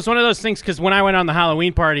 Well, it was one of those things because when I went on the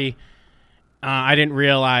Halloween party, I didn't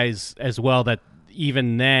realize as well that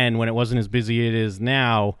even then, when it wasn't as busy as it is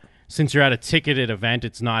now, since you're at a ticketed event,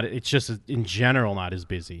 it's just in general not as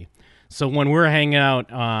busy. So when we're hanging out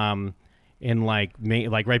in like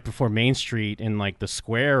right before Main Street in like the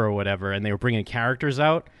square or whatever, and they were bringing characters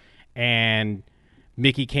out, and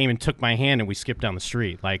Mickey came and took my hand and we skipped down the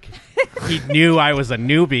street. Like he knew I was a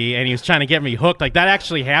newbie and he was trying to get me hooked. Like that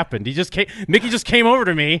actually happened. Mickey just came over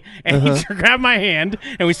to me and he grabbed my hand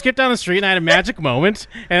and we skipped down the street and I had a magic moment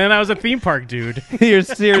and then I was a theme park dude. you're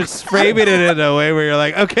framing it in a way where you're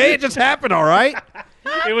like, okay, it just happened, all right.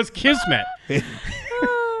 It was kismet.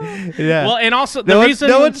 Yeah. Well, and also no reason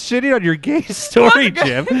no one's shitting on your gay story,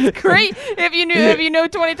 Jim. It's great if you know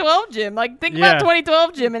 2012 Jim. Like think Yeah. about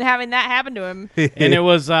 2012 Jim and having that happen to him. and it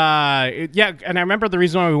was and I remember the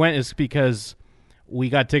reason why we went is because we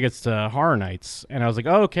got tickets to Horror Nights, and I was like,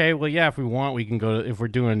 oh, okay, well, yeah, if we want, we can go. If we're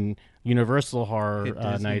doing Universal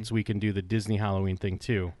Horror Nights, we can do the Disney Halloween thing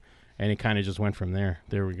too. And it kind of just went from there.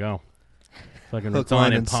 There we go. Fucking Hook, it's on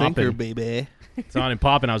line, and sinker, popping, baby. It's on and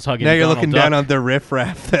popping. I was hugging. Now you're Donald looking Duck. down on the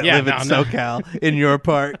riffraff that live in SoCal in your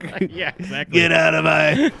park. Yeah, exactly. Get out of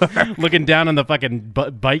my park. Looking down on the fucking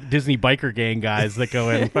Disney biker gang guys that go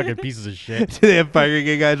in, fucking pieces of shit. Do they have biker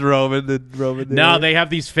gang guys roaming? No, they have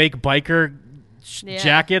these fake biker Yeah.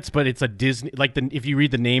 jackets, but it's a Disney. Like if you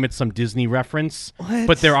read the name, it's some Disney reference. What?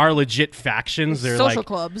 But there are legit factions. They're Social like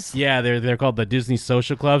clubs. Yeah, they're called the Disney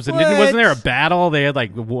Social Clubs. And What? wasn't there a battle? They had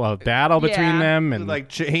like a battle between Yeah. them and like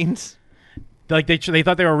chains. Like they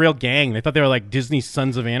thought they were a real gang. They thought they were like Disney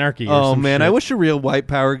Sons of Anarchy. Or Oh some man, shit. I wish a real white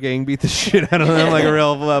power gang beat the shit out of them, like a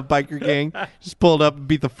real biker gang. Just pulled up and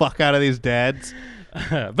beat the fuck out of these dads.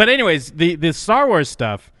 But anyways, the Star Wars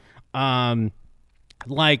stuff,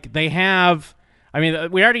 like they have. I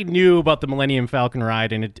mean, we already knew about the Millennium Falcon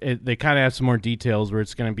ride, and they kind of have some more details where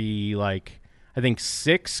it's going to be like, I think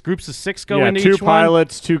 6 groups of 6 go into two each one.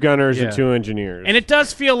 pilots, 2 gunners, Yeah. and 2 engineers. And it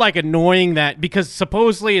does feel like annoying that because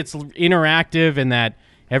supposedly it's interactive and that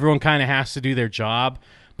everyone kind of has to do their job,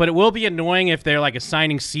 but it will be annoying if they're like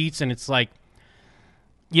assigning seats and it's like,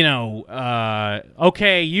 you know,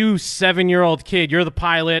 okay, you 7-year-old kid, you're the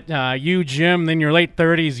pilot. You, Jim, then your late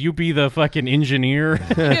 30s, you be the fucking engineer.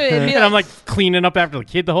 And I'm like cleaning up after the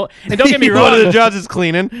kid the whole. And don't get me wrong, One of the jobs is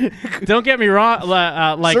cleaning. Don't get me wrong.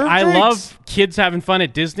 Like Serve I drinks. love kids having fun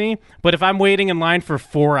at Disney, but if I'm waiting in line for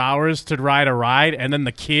 4 hours to ride a ride, and then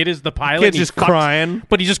the kid is the pilot, Kid's and he just fucks- crying.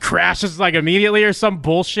 but he just crashes like immediately or some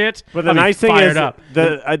bullshit. But the I'll be nice thing fired is, up.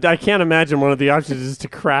 I can't imagine one of the options is to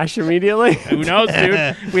crash immediately. Who knows,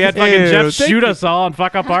 dude? We had fucking Ew, Jeff thank shoot you. us all and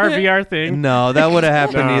fuck up our VR thing. No, that would have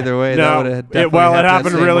happened No. either way. No. That would have definitely It happened happened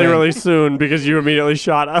the same really, way. really soon because you immediately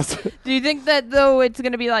shot us. Do you think that though it's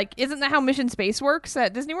going to be like? Isn't that how Mission Space works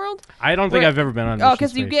at Disney World? I don't think I've ever been on. Oh, Mission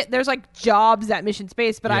because you Space. there's like jobs at Mission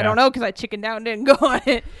Space, but I Yeah. don't know because I chickened out and didn't go on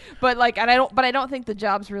it. But like, and I don't think the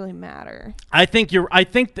jobs really matter. I think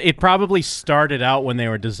it probably started out when they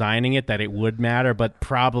were designing it that it would matter, but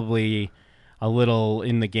probably a little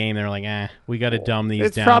in the game they're like, we got to dumb these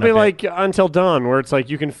It's down. probably a bit. like Until Dawn, where it's like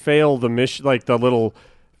you can fail the mission, like the little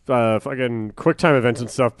fucking quick time events and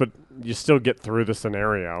stuff, but you still get through the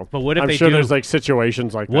scenario. But what if I'm they sure do- there's like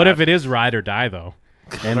situations like that. What if it is ride or die though?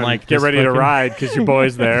 And like get this ready to fucking- ride because your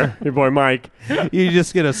boy's there, your boy Mike. You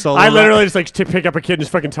just get a solo. I ride. literally just like pick up a kid and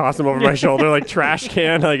just fucking toss him over my shoulder like trash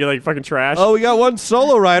can, like fucking trash. Oh, we got one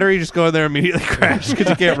solo rider. You just go in there and immediately crash because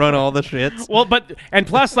you can't run all the shits. Well, and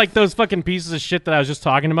plus like those fucking pieces of shit that I was just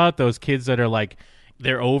talking about, those kids that are like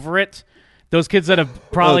they're over it. Those kids that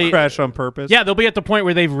have probably crash on purpose. Yeah, they'll be at the point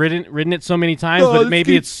where they've ridden it so many times, Oh, but this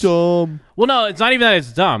maybe kid's it's dumb. Well, no, it's not even that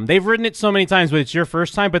it's dumb. They've ridden it so many times, but it's your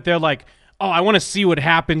first time. But they're like, oh, I want to see what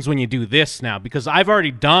happens when you do this now because I've already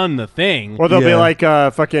done the thing. Or they'll be like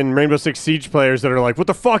fucking Rainbow Six Siege players that are like, what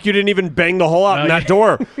the fuck? You didn't even bang the hole out in that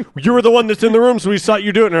door. You were the one that's in the room, so we saw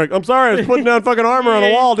you do it. And they're like, I'm sorry, I was putting down fucking armor on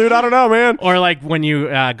a wall, dude. I don't know, man. Or like when you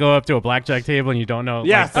go up to a blackjack table and you don't know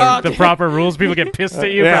Yes. like, the proper rules, people get pissed at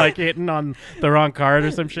you Yeah. for like hitting on the wrong card or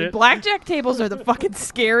some shit. Blackjack tables are the fucking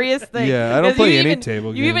scariest thing. Yeah, I don't 'Cause play you any even-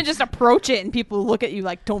 table You even games. just approach it and people look at you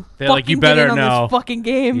like, don't They're fucking like, you get better in on know. this fucking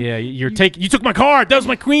game. Yeah, you took my card. That was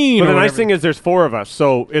my queen. But or the nice whatever. thing is there's 4 of us,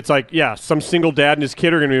 so it's like, yeah, some single dad and his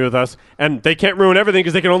kid are going to be with us, and they can't ruin everything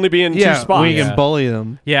because they can only be in 2 spots. we can bully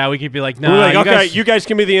them. Yeah, we could be like, We're no, like, you okay, guys, you guys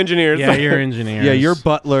can be the engineers. yeah, you're engineers. Yeah, you're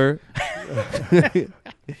butler.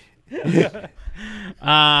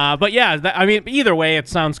 But yeah, I mean, either way, it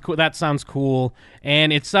sounds cool. That sounds cool,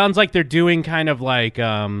 and it sounds like they're doing kind of like,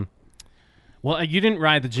 well, you didn't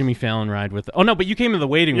ride the Jimmy Fallon ride with. Oh no, but you came to the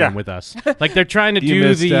waiting Yeah. room with us. Like they're trying to You do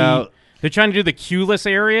missed out. They're trying to do the queuless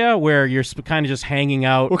area where you're kind of just hanging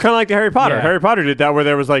out. Well, kind of like the Harry Potter. Yeah. Harry Potter did that where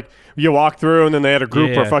there was like, you walk through and then they had a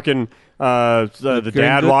group Yeah. where fucking the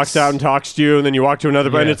dad Gringotts. walks out and talks to you, and then you walk to another,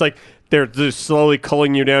 and Yeah. it's like they're just slowly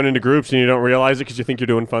culling you down into groups, and you don't realize it because you think you're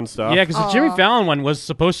doing fun stuff. Yeah, because the Jimmy Fallon one was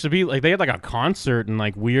supposed to be like they had like a concert and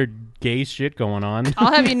like weird gay shit going on.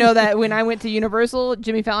 I'll have you know that when I went to Universal,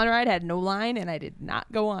 Jimmy Fallon ride had no line, and I did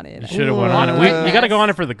not go on it. You should have went on it. You got to go on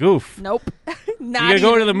it for the goof. Nope. You Not got to go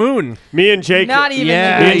even. to the moon. Me and Jake, Not even.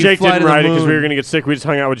 Yeah. me and you Jake fly didn't to the ride it because we moon. were gonna get sick. We just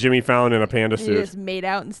hung out with Jimmy Fallon in a panda You suit. just made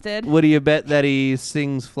out instead. What do you bet that he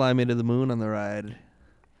sings "Fly Me to the Moon" on the ride?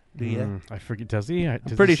 Do you? I forget. Does he? I'm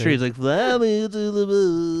pretty sure he's like "Fly me to the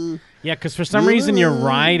moon." Yeah, because for some reason you're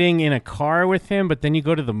riding in a car with him, but then you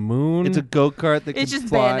go to the moon. It's a go kart that It's can just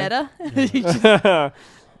fly. Bayonetta. It's just-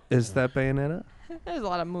 Is that Bayonetta? There's a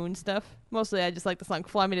lot of moon stuff. Mostly, I just like the song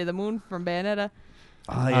 "Fly Me to the Moon" from Bayonetta.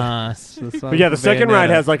 Oh, yeah. But yeah, the second ride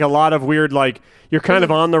has like a lot of weird, like you're kind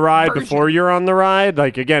of on the ride before you're on the ride.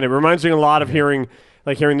 Like again, it reminds me a lot of hearing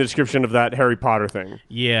the description of that Harry Potter thing.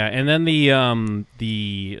 Yeah, and then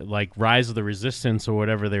the like Rise of the Resistance or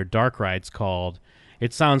whatever their dark ride's called.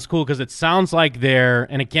 It sounds cool because it sounds like they're,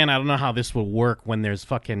 and again, I don't know how this will work when there's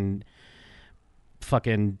fucking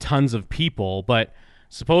tons of people, but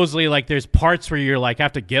supposedly like there's parts where you're like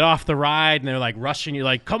have to get off the ride and they're like rushing you,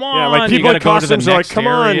 like come on. Yeah, like people in costumes are like, come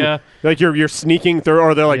area. on. Like you're sneaking through,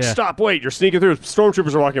 or they're like, Yeah. stop, wait, you're sneaking through.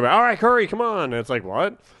 Stormtroopers are walking by. All right, hurry, come on. And it's like,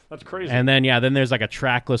 what? That's crazy. And then then there's like a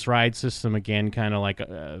trackless ride system again, kind of like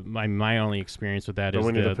my only experience with that is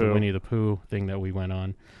the Winnie the Pooh thing that we went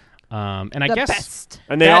on. And I The guess best.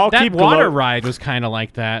 And they all that keep water glow- ride was kind of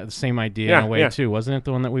like that, the same idea in a way too, wasn't it?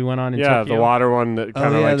 The one that we went on in Yeah, Tokyo? the water one that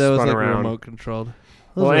kind of like that was spun like around. remote controlled.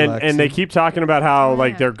 Well, and they keep talking about how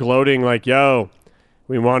like they're gloating, like, yo,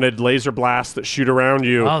 we wanted laser blasts that shoot around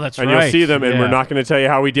you. Oh, that's and right. you'll see them, and Yeah. we're not going to tell you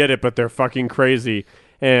how we did it, but they're fucking crazy.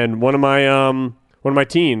 And one of my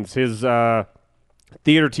teens, his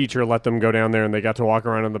theater teacher let them go down there, and they got to walk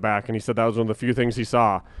around in the back. And he said that was one of the few things he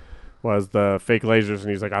saw was the fake lasers, and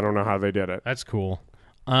he's like, I don't know how they did it. That's cool.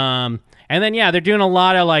 And then they're doing a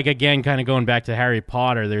lot of like, again, kind of going back to Harry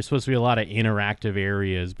Potter. There's supposed to be a lot of interactive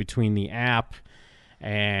areas between the app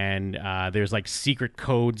and there's like secret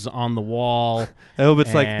codes on the wall. I hope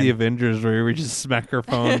it's like And- the Avengers where we just smack our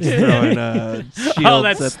phones throwing shields. Oh,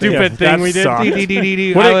 that at stupid thing we did.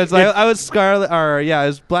 I was Scarlet, I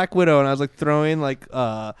was Black Widow, and I was like throwing like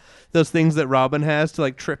those things that Robin has to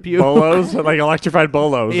like trip you. Bolos, like electrified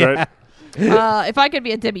bolos, Yeah. right? If I could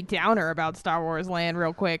be a Debbie Downer about Star Wars Land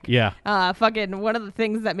real quick. Yeah. Fucking one of the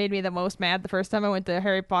things that made me the most mad the first time I went to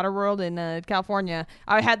Harry Potter World in California,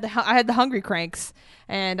 I had the Hungry Cranks,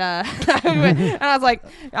 and and I was like,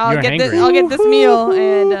 I'll You're get hangry. this meal,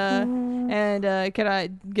 and can I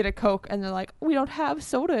get a Coke? And they're like, we don't have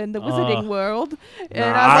soda in the Wizarding World. And Nah,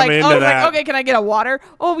 I was I'm into that. okay, can I get a water?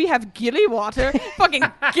 Oh, we have Gilly water. Fucking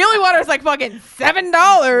Gilly water is like fucking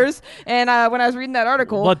 $7. And when I was reading that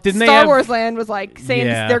article, But didn't they Star have- Wars Land was like saying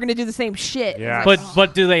Yeah. they're going to do the same shit. Yeah.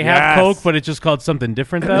 But do they have Yes. Coke? But it's just called something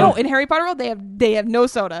different though. No, in Harry Potter World, they have no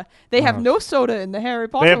soda. They have no soda in the Harry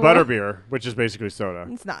Potter They have World. butterbeer, which is basically soda.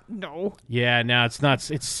 It's not. No, Yeah, no, it's not.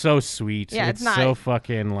 It's so sweet. Yeah, it's not. so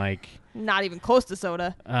fucking like. not even close to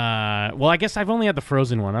soda. Well, I guess I've only had the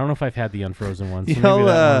frozen one. I don't know if I've had the unfrozen one. So Y'all, maybe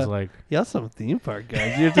that one's like. y'all some theme park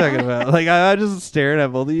guys. You're talking about like I just staring at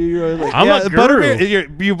both of you. You're always like, I'm yeah, a guru.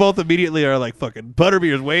 butterbeer. You both immediately are like, fucking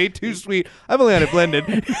butterbeer is way too sweet. I've only had it blended.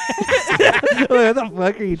 Like, what the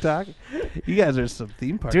fuck are you talking? You guys are some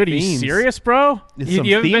theme park. Dude, are you fiends. serious, bro? It's You, some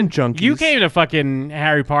you haven't theme been- junkies. You came to fucking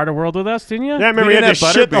Harry Potter World with us, didn't you? Yeah, I remember We he had didn't to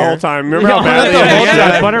have shit the butterbeer. whole time. Remember Yeah, how bad yeah, they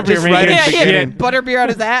yeah, had butterbeer Just made right it in Yeah, the he had beginning. butterbeer out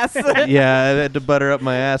his ass. Yeah, I had to butter up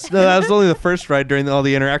my ass. No, that was only the first ride during all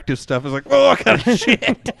the interactive stuff. I was like, oh, I got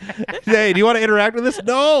shit. Hey, do you want to interact with this?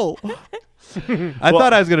 No. I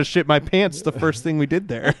thought I was going to shit my pants the first thing we did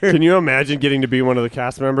there. Can you imagine getting to be one of the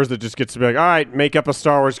cast members that just gets to be like, all right, make up a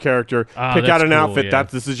Star Wars character, Oh, pick out that's an cool, outfit. yeah.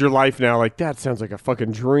 This is your life now. Like, that sounds like a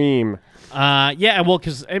fucking dream. Yeah, well,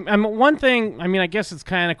 because one thing, I mean, I guess it's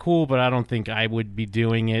kind of cool, but I don't think I would be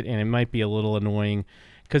doing it, and it might be a little annoying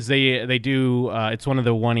because they do. It's one of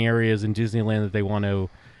the areas in Disneyland that they want to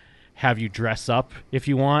have you dress up if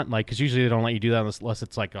you want, like, because usually they don't let you do that unless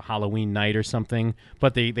it's like a Halloween night or something.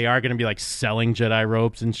 But they are going to be like selling Jedi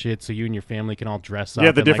robes and shit, so you and your family can all dress up.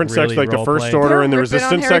 Yeah, the and, different really sections, like the role First play. Order They're and the ripping on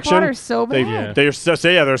Resistance Harry section. Potter so bad.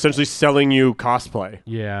 They're essentially selling you cosplay.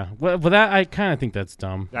 Yeah, well, that I kind of think that's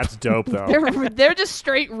dumb. That's dope, though. They're just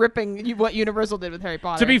straight ripping what Universal did with Harry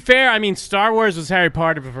Potter. To be fair, I mean, Star Wars was Harry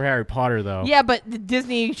Potter before Harry Potter, though. Yeah, but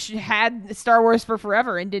Disney had Star Wars for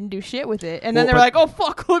forever and didn't do shit with it. And then Well, they were but- like, oh,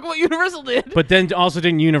 fuck, look what Universal did. But then also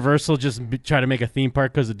didn't Universal just try to make a theme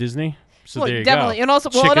park because of Disney? So Well, there you definitely. go. And also,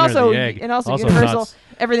 Chicken or the also egg. Universal, nuts.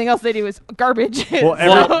 everything else they do is garbage. Well,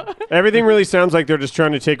 So- everything really sounds like they're just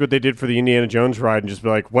trying to take what they did for the Indiana Jones ride and just be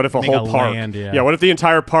like, what if a Make whole a park? land, yeah. What if the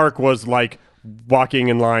entire park was like walking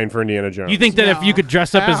in line for Indiana Jones? You think that if you could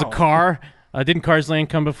dress up as a How? car, didn't Cars Land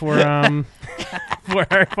come before before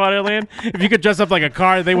Harry Potter Land? If you could dress up like a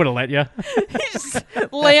car, they would have let you. just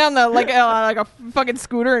lay on the like a fucking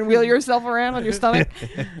scooter and wheel yourself around on your stomach.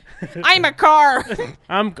 I'm a car.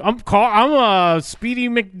 I'm a Speedy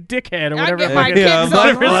McDickhead or I whatever. get my fucking- kids Yeah, on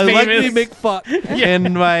whatever his I name like is. me McFuck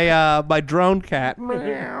and my drone cat.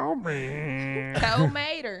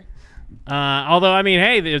 Co-mater. Although I mean,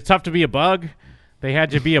 hey, it's tough to be a bug. They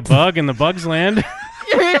had you be a bug in the Bugs Land.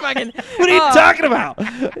 You're fucking. What are you talking about?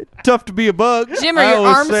 Tough to be a bug. Jim, are I your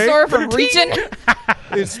always arms say. sore from reaching?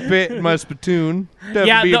 It's spit in my spittoon. Tough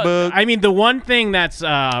Yeah, to be a bug. I mean, the one thing that's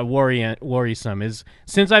worrisome is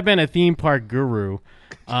since I've been a theme park guru,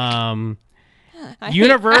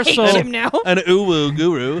 Universal I hate him now. An uwu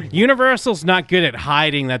guru. Universal's not good at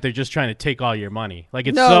hiding that they're just trying to take all your money. Like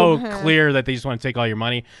it's No. so clear that they just want to take all your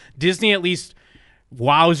money. Disney at least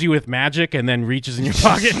wows you with magic and then reaches in your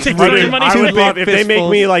pocket and takes all your money. I would love big if they make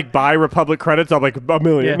fistfuls. me like buy Republic credits. I'm like $1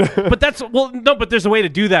 million. Yeah. But that's but there's a way to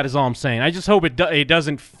do that. Is all I'm saying. I just hope it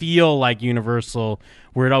doesn't feel like Universal,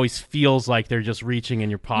 where it always feels like they're just reaching in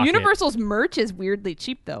your pocket. Universal's merch is weirdly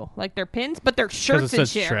cheap though, like their pins, but their 'Cause shirts it's and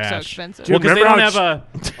such shit are so trash. expensive. Well, because they Remember don't how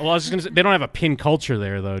have a. Well, I was just gonna say they don't have a pin culture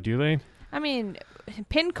there, though, do they? I mean,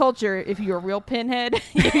 pin culture. If you're a real pinhead,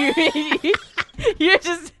 you're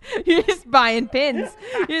just buying pins.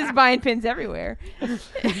 You're just buying pins everywhere. Do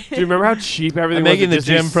you remember how cheap everything I'm was? making at the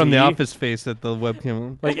Disney Jim from The Sea? Office face at the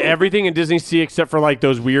webcam. Like everything in Disney Sea except for like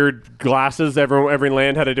those weird glasses. Every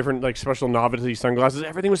land had a different like special novelty sunglasses.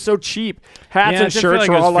 Everything was so cheap. Hats Yeah, and I feel shirts like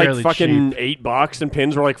were it was all like fairly fucking $8, and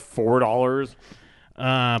pins were like $4.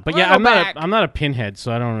 But We'll yeah, go back. I'm not a pinhead,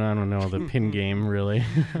 so I don't know the pin game really.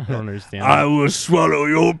 I don't understand. I will swallow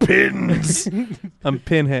your pins. I'm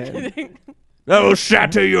Pinhead. I will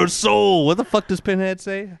shatter your soul. What the fuck does Pinhead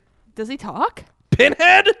say? Does he talk?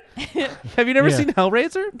 Pinhead? Have you never Yeah. seen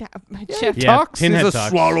Hellraiser? Chef Yeah, Talks. Pinhead He's a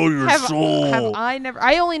talks. swallow your have soul. I never?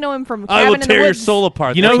 I only know him from I Cabin will in the tear your Woods. soul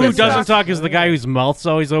apart. You know That's who what doesn't it's talk is the guy whose mouth's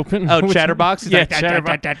always open. Oh, Which- Chatterbox? He's Yeah, like,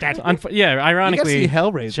 Chatterbox. Yeah, ironically, see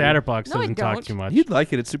Hellraiser. Chatterbox No, I doesn't talk don't. too much. You'd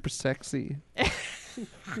like it. It's super sexy.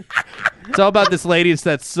 It's all about this lady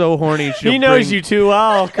that's so horny. He knows you too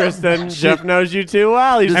well, Kristen. Jeff knows you too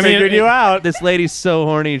well. He's I mean, figured you out. This lady's so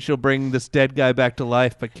horny, she'll bring this dead guy back to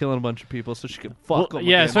life by killing a bunch of people so she can fuck him.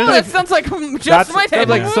 yeah, again. so Oh, that sounds like just my type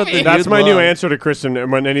like of something movie. That's you'd my new love. answer to Kristen. And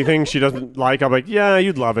when anything she doesn't like, I'm like, yeah,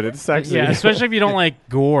 you'd love it. It's sexy. Yeah, especially if you don't like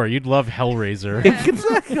gore, you'd love Hellraiser.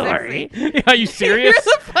 Yeah, are you serious?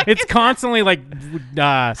 It's constantly like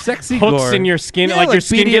Sexy hooks gore. in your skin, Yeah, like your like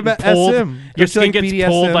skin gets BDSM. pulled. Don't Your you skin like gets BDSM?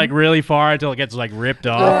 pulled like really far until it gets like ripped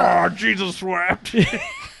off. Oh, Jesus wept. Isn't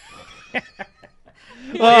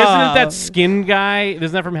it that skin guy?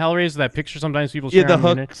 Isn't that from Hellraiser? That picture sometimes people share Yeah, the on the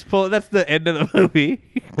internet? hooks pull. That's the end of the movie.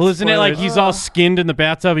 Well, isn't it like Spoilers. he's all skinned in the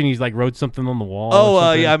bathtub and he's like wrote something on the wall? Oh, or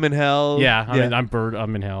something? yeah, I'm in hell. Yeah,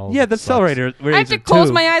 I'm in hell. Yeah, that's Sucks. Hellraiser. I have to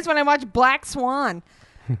close my eyes when I watch Black Swan.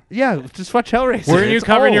 Yeah, just watch Hellraiser. Weren't you It's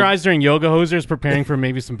covering your old. eyes during Yoga Hosers, preparing for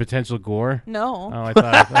maybe some potential gore? No. Oh, I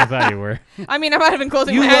thought you were. I mean, I might have been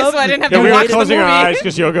closing You my eyes love so I didn't have Yeah, to we were watch the closing movie. our eyes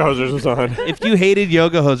because Yoga Hosers was on. If you hated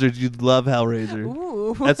Yoga Hosers, you'd love Hellraiser.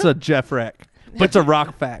 Ooh. That's a Jeff Wreck. It's a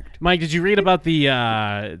rock fact. Mike, did you read about the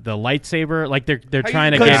lightsaber? Like they're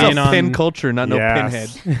trying to Call get yourself in on pin culture, not no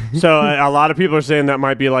Yes. pinhead. So a lot of people are saying that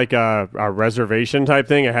might be like a reservation type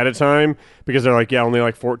thing ahead of time because they're like, yeah, only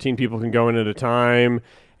like 14 people can go in at a time.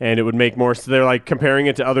 And it would make more. So they're like comparing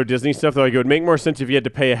it to other Disney stuff. They're like, it would make more sense if you had to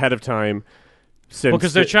pay ahead of time. Since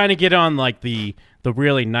because they're trying to get on like the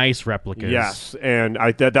really nice replicas. Yes, and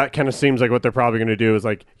that kind of seems like what they're probably going to do is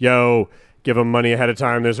like, yo, give them money ahead of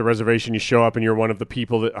time. There's a reservation. You show up and you're one of the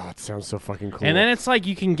people that. Oh, it sounds so fucking cool. And then it's like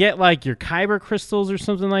you can get like your Kyber crystals or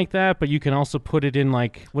something like that, but you can also put it in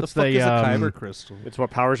like what's the fuck is a Kyber crystal? It's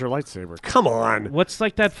what powers your lightsaber. Come on. What's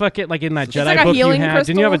like that fucking like in that It's Jedi like a book you healing had?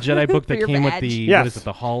 Didn't you have a crystal Jedi book for that your came with badge. the Yes. what is it,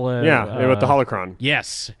 the holo? Yeah, with the holocron.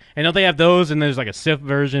 Yes, I know they have those, and there's like a Sith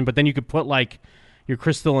version, but then you could put like your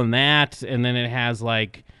crystal in that, and then it has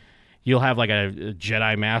like. You'll have like a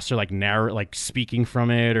Jedi Master like speaking from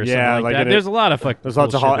it or something like that. There's a lot of there's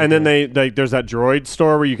lots of and then there's that droid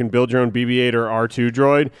store where you can build your own BB-8 or R2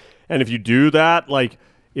 droid, and if you do that, like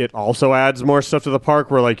it also adds more stuff to the park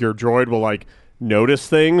where like your droid will like notice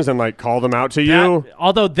things and like call them out to you.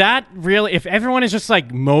 Although that really, if everyone is just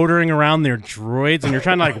like motoring around their droids and you're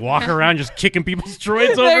trying to like walk around just kicking people's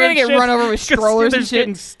droids over, They're gonna and get shit, run over with 'cause strollers they're and just shit.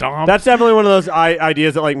 getting stomped. That's definitely one of those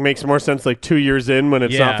ideas that like makes more sense like 2 years in when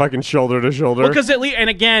it's Yeah. not fucking shoulder to shoulder. Because at least, and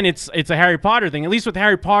again, it's a Harry Potter thing. At least with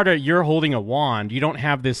Harry Potter, you're holding a wand. You don't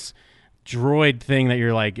have this droid thing that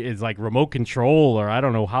you're like is like remote control or I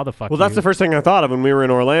don't know how the fuck. Well, that's the first thing I thought of when we were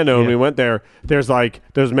in Orlando and we went there. There's like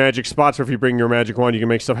those magic spots where if you bring your magic wand, you can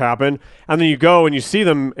make stuff happen. And then you go and you see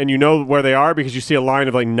them and you know where they are because you see a line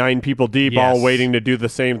of like 9 people deep all Yes. waiting to do the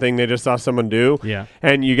same thing they just saw someone do. Yeah.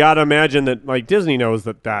 And you got to imagine that like Disney knows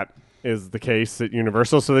that is the case at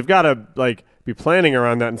Universal. So they've got to like be planning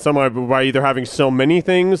around that in some way by either having so many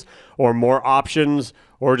things or more options,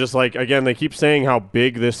 or just like, again, they keep saying how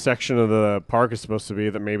big this section of the park is supposed to be,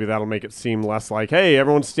 that maybe that'll make it seem less like, hey,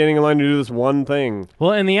 everyone's standing in line to do this one thing.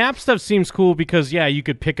 Well, and the app stuff seems cool because, yeah, you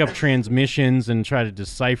could pick up transmissions and try to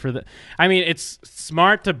decipher that. I mean, it's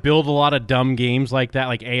smart to build a lot of dumb games like that,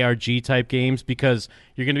 like ARG type games, because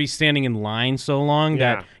you're going to be standing in line so long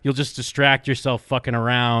that you'll just distract yourself fucking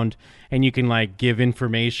around, and you can like give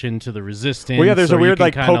information to the resistance. Well, yeah, there's a weird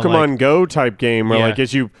like Pokemon Go type game where like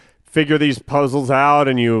as you figure these puzzles out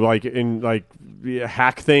and you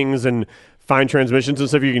hack things and find transmissions and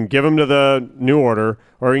stuff, you can give them to the New Order,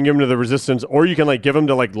 or you can give them to the Resistance, or you can like give them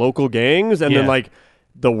to like local gangs, and then like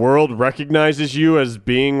the world recognizes you as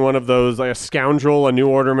being one of those, like a scoundrel, a New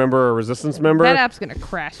Order member, or a Resistance member. That app's gonna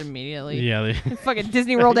crash immediately. Yeah, the fucking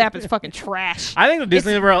Disney World app is fucking trash. I think the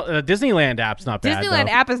Disneyland app's not bad. Disneyland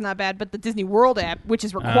though. app is not bad, but the Disney World app, which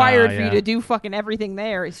is required for yeah. you to do fucking everything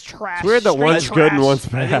there, is trash. It's weird that one's good and one's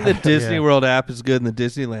bad. I think the Disney World app is good and the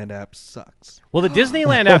Disneyland app sucks. Well, the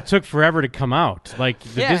Disneyland app took forever to come out. Like,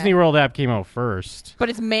 the Yeah. Disney World app came out first. But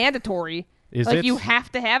it's mandatory. Is like it? you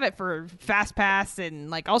have to have it for Fast Pass and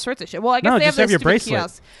like all sorts of shit. Well, I guess No, they just have have your those bracelet.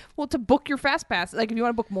 kiosks. Well, to book your Fast Pass, like if you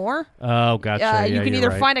want to book more, Oh, gotcha. you Yeah, can you're either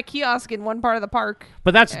right. find a kiosk in one part of the park.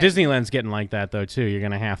 But that's Disneyland's getting like that though too. You're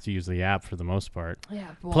gonna have to use the app for the most part. Yeah.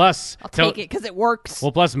 Well, Plus, I'll take it because it works.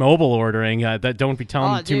 Well, plus mobile ordering. That don't be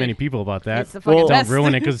telling Oh, too dude. many people about that. It's the fucking Don't best.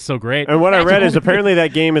 ruin it because it's so great. And what I read is apparently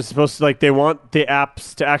that game is supposed to, like, they want the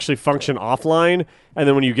apps to actually function offline, and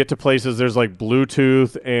then when you get to places, there's like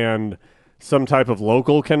Bluetooth and some type of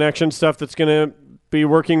local connection stuff that's going to be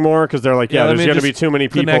working more, because they're like, there's going to be too many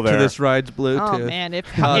people connect there. to this ride's Bluetooth. Oh man, if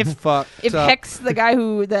fucked up. Hex, the guy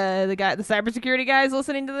who the cybersecurity guy is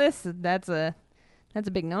listening to this, that's a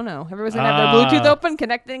big no. Everyone's gonna have their Bluetooth open,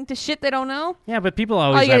 connecting to shit they don't know. Yeah, but people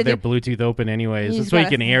always you have gotta their Bluetooth open anyways. You That's why you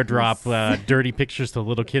gotta- can airdrop dirty pictures to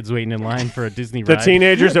little kids waiting in line for a Disney The ride.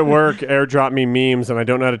 teenagers at work airdrop me memes, and I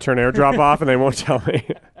don't know how to turn airdrop off, and they won't tell me.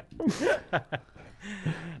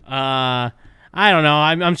 I don't know.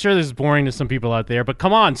 I'm sure this is boring to some people out there, but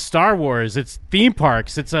come on, Star Wars. It's theme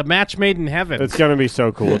parks. It's a match made in heaven. It's going to be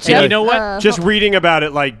so cool. And you know what? Just reading about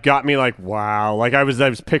it like got me like, wow. Like I was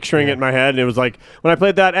picturing it in my head, and it was like when I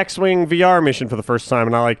played that X-Wing VR mission for the first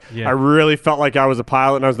time, and I really felt like I was a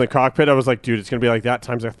pilot and I was in the cockpit. I was like, dude, it's going to be like that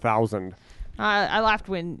times 1,000. I laughed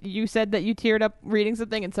when you said that you teared up reading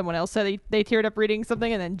something, and someone else said they teared up reading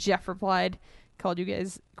something, and then Jeff replied, called you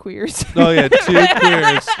guys queers. Oh yeah,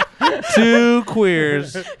 two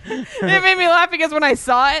queers. It made me laugh because when I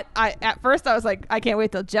saw it, at first I was like, I can't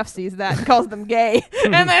wait till Jeff sees that and calls them gay.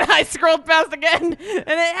 And then I scrolled past again, and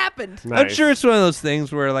it happened. I'm sure it's one of those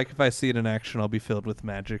things where, like, if I see it in action, I'll be filled with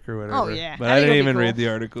magic or whatever. Oh, yeah. But I I think didn't it'll be even cool. read the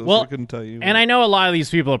articles. Well, so I couldn't tell you. And I know a lot of these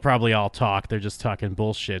people are probably all talk. They're just talking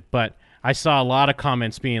bullshit. But I saw a lot of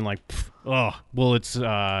comments being like, oh, well, it's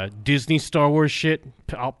Disney Star Wars shit.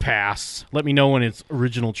 I'll pass. Let me know when it's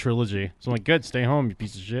original trilogy. So I'm like, good, stay home, you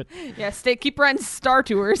piece of shit. Yeah, keep riding Star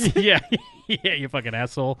Tours. yeah, you fucking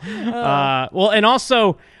asshole. Well, and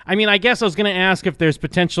also, I mean, I guess I was going to ask if there's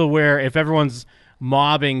potential where if everyone's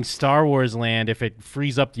mobbing Star Wars Land, if it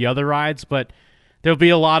frees up the other rides, but there'll be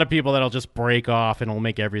a lot of people that'll just break off and it'll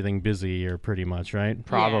make everything busy, or pretty much, right?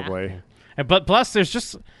 Probably. And, but plus, there's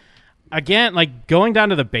just, again, like going down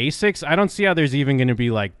to the basics, I don't see how there's even going to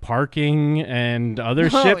be like parking and other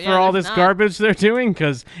shit for all this garbage they're doing,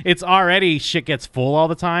 because it's already shit gets full all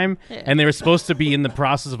the time, and they were supposed to be in the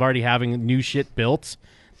process of already having new shit built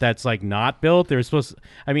that's like not built. They were supposed to,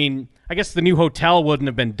 I mean, I guess the new hotel wouldn't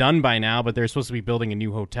have been done by now, but they're supposed to be building a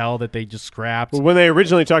new hotel that they just scrapped. Well, when they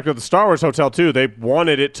originally talked about the Star Wars hotel too, they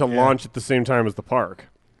wanted it to launch at the same time as the park.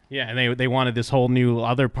 Yeah, and they wanted this whole new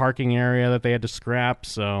other parking area that they had to scrap,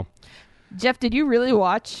 so... Jeff, did you really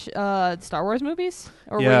watch Star Wars movies?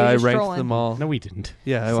 Or Yeah, were you I just ranked trolling? them all. No, we didn't.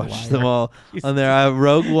 Yeah, I He's a watched liar. them all on there.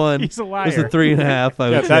 Rogue One He's a liar. is a 3.5, I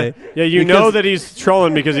would say. Yeah, you know that he's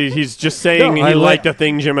trolling because he's just saying he liked the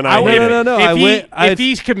thing Jim and I hated. No. If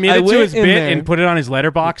he's committed to his bit there. and put it on his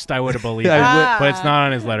letterboxed, I would have believed it. But it's not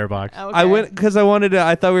on his letterbox. Okay. I went because I wanted to.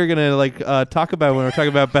 I thought we were gonna talk about when we're talking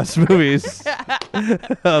about best movies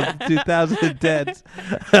of 2010s.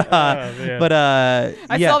 But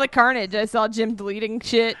I saw the carnage. I saw Jim deleting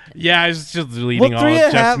shit. Yeah, I was just deleting all of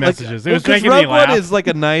 3.5, Jeff's messages. It was because making me Rogue laugh. One is like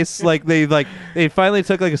a nice, they finally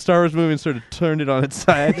took like a Star Wars movie and sort of turned it on its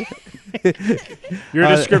side. Your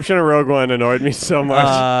description of Rogue One annoyed me so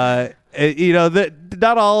much.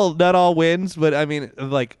 Not all wins, but I mean,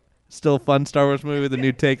 like, still a fun Star Wars movie with a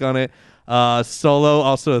new take on it. Solo,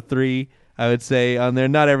 also a 3, I would say on there.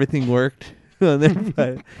 Not everything worked.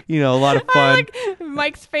 But, a lot of I fun. like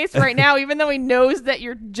Mike's face right now, even though he knows that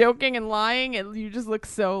you're joking and lying, and you just look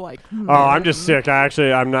so like. Oh, I'm just sick.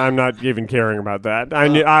 I'm not even caring about that.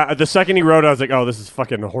 The second he wrote it, I was like, oh, this is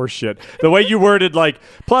fucking horse shit. The way you worded, like,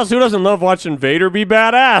 plus, who doesn't love watching Vader be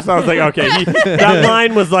badass? I was like, okay, that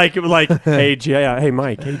line was like, hey, hey,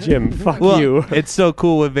 Mike, hey, Jim, fuck you. It's so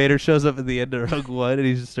cool when Vader shows up at the end of Rogue One and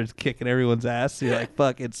he just starts kicking everyone's ass. So you're like,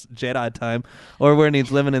 fuck, it's Jedi time. Or when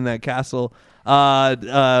he's living in that castle.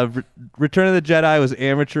 Return of the Jedi was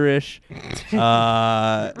amateurish. Return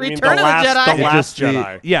of the Jedi? The Last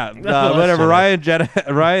Jedi. Yeah, whatever. Ryan Jedi's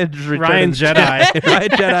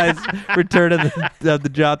Return of the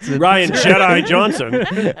Johnson. Ryan Jedi Johnson.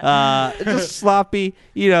 Just sloppy.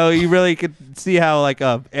 You really could see how like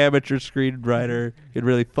a amateur screenwriter could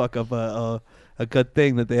really fuck up a good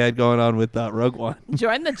thing that they had going on with Rogue One.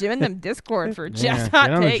 Join the Jim and Them Discord for Jeff's Get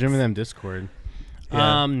hot on the takes. Jim and Them Discord.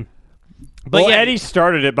 Yeah. But yeah, Eddie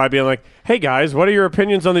started it by being like, hey guys, what are your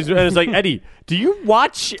opinions on these? And it's like, Eddie, do you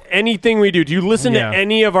watch anything we do? Do you listen to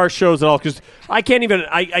any of our shows at all? Because I can't even,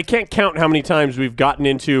 I can't count how many times we've gotten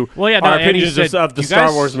into our opinions of the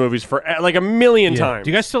Star Wars movies for like a million times. Do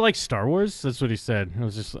you guys still like Star Wars? That's what he said. It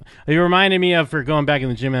was just, it reminded me of, for going back in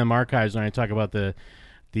the Jim and Them archives when I talk about the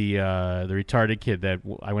retarded kid that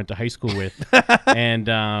I went to high school with, and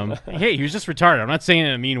hey, he was just retarded. I'm not saying it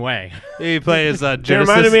in a mean way. He plays Genesis. It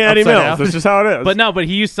reminded me of Eddie Mills. That's just how it is. But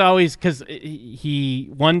he used to always, because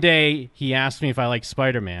one day he asked me if I liked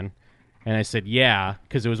Spider-Man. And I said, yeah,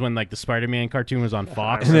 because it was when like the Spider-Man cartoon was on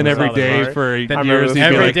Fox. And then every day for years,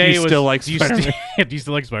 every day you still like Spider-Man. Do you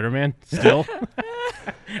still like Spider-Man? Still?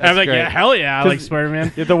 And I'm like, yeah, hell yeah, I like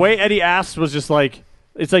Spider-Man. The way Eddie asked was just like,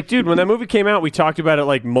 it's like, dude, when that movie came out, we talked about it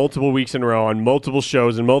like multiple weeks in a row on multiple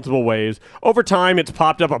shows in multiple ways. Over time, it's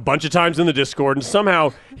popped up a bunch of times in the Discord, and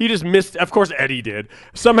somehow he just missed. Of course, Eddie did.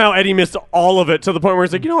 Somehow Eddie missed all of it to the point where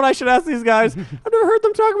he's like, you know what, I should ask these guys. I've never heard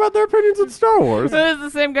them talk about their opinions on Star Wars. It was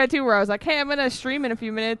the same guy too, where I was like, hey, I'm gonna stream in a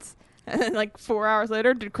few minutes. And then, like 4 hours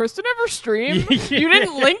later, did Kristen ever stream? You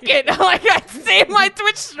didn't link it. Like, I save my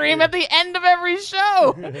Twitch stream at the end of every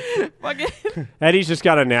show. Eddie's just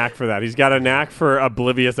got a knack for that. He's got a knack for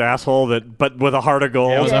oblivious asshole but with a heart of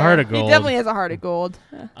gold. Yeah, with a heart of gold. He definitely has a heart of gold.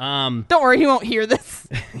 Don't worry, he won't hear this.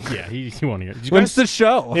 Yeah, he won't hear it. When's the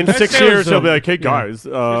show? In 6 years, he'll be like, hey, guys.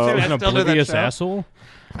 An oblivious asshole?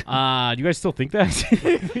 Do you guys still think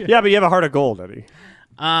that? Yeah, but you have a heart of gold, Eddie.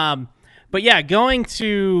 But yeah, going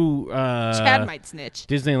to Chad might snitch.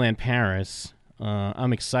 Disneyland Paris.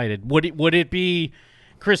 I'm excited. Would it be,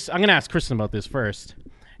 Chris? I'm gonna ask Kristen about this first.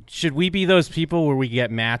 Should we be those people where we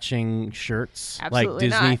get matching shirts, Absolutely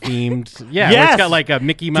like Disney not. themed? Yeah, Yes! where it's got like a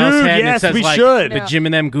Mickey Mouse Dude, head. yes, and it says we like should. the No. Jim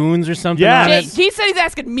and Them Goons or something. Yes. on it. He said he's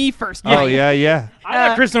asking me first. Oh, yeah. I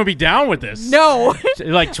thought Kristen would be down with this. No.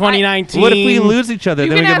 Like 2019. What if we lose each other? You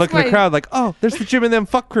Then we can can look ask in the my- crowd like, oh, there's the Jim and Them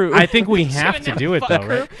fuck crew. I think we have to do it though,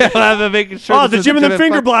 right? We'll have to make sure Oh, this the is Jim and the Fuck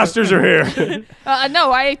Finger Crew. Blasters are here.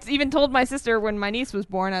 No, I even told my sister when my niece was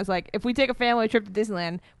born, I was like, if we take a family trip to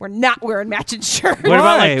Disneyland, we're not wearing matching shirts. What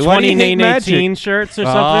about like Why do you hate 2018 shirts or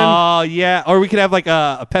something? Oh, yeah. Or we could have like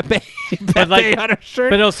a Pepe, Pepe on our shirt.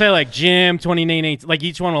 But it'll say like Jim 2018. Like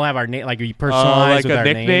each one will have our name, like we personalize like with a our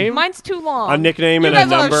nickname? name. Mine's too long. A nickname You and a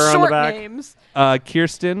guys all have number on the short back. names.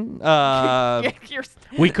 Kirsten.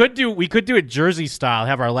 We could do it Jersey style.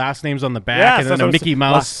 Have our last names on the back, Yes, and then that's a what I'm Mickey saying.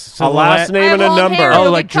 Mouse A last silhouette. name I have and a long number. hair. Oh,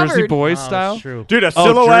 It'll like be Jersey covered. Boys Oh, style? that's true. Dude, a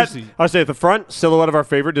silhouette. Jersey. I say at the front, silhouette of our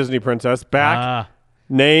favorite Disney princess. Back,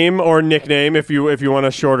 name or nickname if you want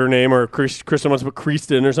a shorter name, or Kristen wants to put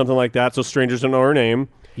Kristen or something like that, so strangers don't know her name.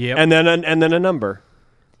 Yep. And then a number.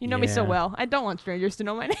 You know me so Yeah. well. I don't want strangers to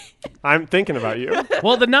know my name. I'm thinking about you.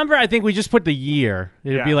 Well, the number, I think we just put the year.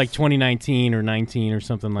 It'd be Yes. like 2019 or 19 or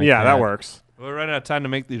something like that. Yeah, that works. We're running out of time to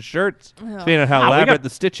make these shirts. Oh. Depending on how we elaborate got-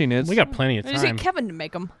 the stitching is. We got plenty of Just get time. Kevin to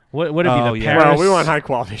make them. What would it be? Oh, The yeah. Paris? Well, we want high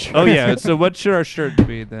quality shirts. Oh, yeah. So what should our shirts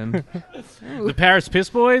be then? the Paris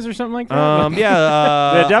Piss Boys or something like that.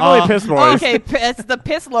 Yeah, definitely Piss Boys. Okay, it's the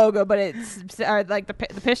piss logo, but it's like the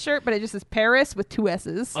piss shirt, but it just says Paris with 2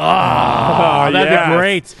 S's. Oh, that'd yes. be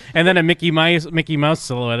great. And then a Mickey Mouse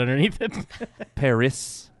silhouette underneath it.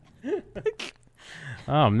 Paris.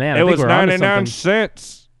 Oh man, It I think was we're onto 99 something.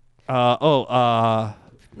 cents. I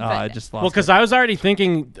just lost Well, because it. I was already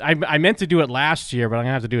thinking, I meant to do it last year, but I'm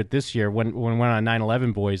gonna have to do it this year. When we went on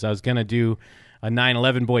 9/11 Boys, I was gonna do a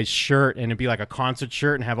 9/11 Boys shirt, and it'd be like a concert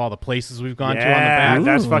shirt, and have all the places we've gone to on the Yeah, back.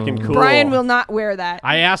 that's fucking cool. Brian will not wear that.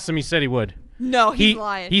 I asked him; he said he would. No, he's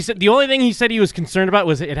lying. He said the only thing he said he was concerned about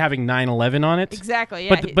was it having 9/11 on it. Exactly.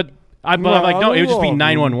 Yeah. But But I'm like, no, it would just be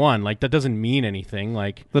 911. Like that doesn't mean anything.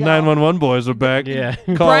 Like The 911 boys are back. Yeah.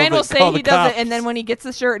 Brian will say he does it, and then when he gets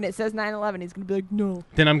the shirt and it says 9/11, he's gonna be like, no.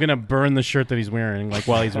 Then I'm gonna burn the shirt that he's wearing, like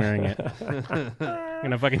while he's wearing it. I'm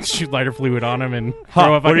gonna fucking shoot lighter fluid on him and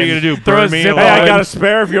throw a what are you gonna do, Throw burn a me Zippo. Hey, I got a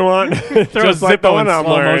spare if you want. Throw a Just like the Zippo one in I'm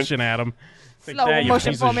slow wearing. motion at him. Like Slow that, you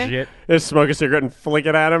motion piece of for me. shit. Just smoke a cigarette and flick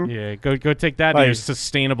it at him. Yeah, go take that to Like- your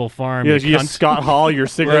sustainable farm. You, you you cunt. Scott Hall your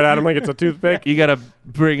cigarette at him like it's a toothpick. You gotta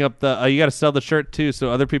bring up the. You gotta sell the shirt too,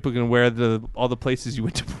 so other people can wear all the places you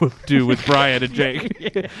went to do with Brian and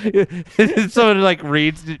Jake. Someone like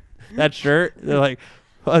reads that shirt, they're like,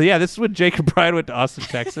 "Oh yeah, this is when Jake and Brian went to Austin,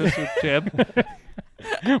 Texas with Jim."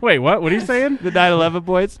 Wait, what? What are you saying? The 9/11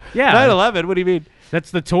 boys. Yeah. 9/11. What do you mean? That's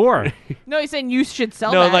the tour. No, he's saying you should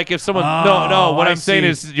sell No, that. like if someone. Oh, no. What I I'm saying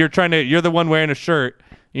see. is you're the one wearing a shirt.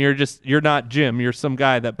 And you're not Jim. You're some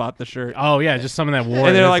guy that bought the shirt. Oh yeah, just someone that wore it.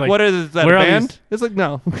 And they're It's like, "What is that? A where are band?" these- It's like,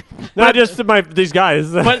 no. Not just these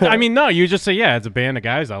guys. But I mean, no, you just say, yeah, it's a band of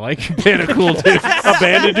guys I like. Band of cool dudes. A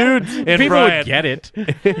band of dudes. And People Brian. would get it.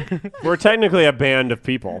 We're technically a band of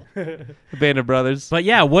people. A band of brothers. But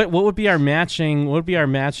yeah, what would be our matching? What would be our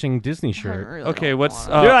matching Disney shirt? Okay, what's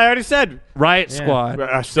Dude, I already said. Riot Yeah. Squad?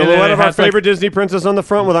 A silhouette of our favorite Disney princess on the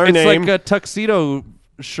front with our It's name. like a tuxedo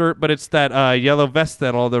shirt, but it's that yellow vest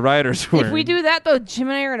that all the riders wear. if we do that though, Jim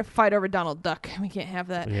and I are gonna fight over Donald Duck. We can't have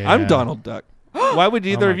that. Yeah. I'm Donald Duck. Why would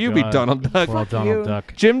either Oh of my you be God. Donald Duck? Well, Donald you.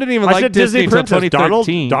 Duck. Jim didn't even I like said Disney until princess.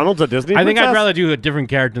 2013. Donald's a Disney I think princess? I'd rather do a different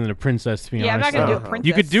character than a princess. To be Yeah, I'm honest, not gonna do a though. princess.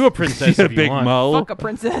 You could do a princess if you Big want. Mo. Fuck a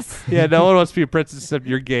princess. Yeah, no one wants to be a princess except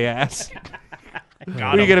your gay ass.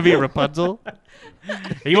 Got Are you him. gonna be Rapunzel?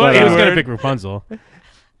 He was Edward. gonna pick Rapunzel.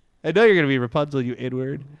 I know you're gonna be Rapunzel, you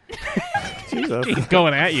Edward. Jesus. He's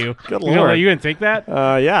going at you. Good You gonna, lord. you gonna take that?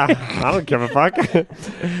 Yeah, I don't give a fuck.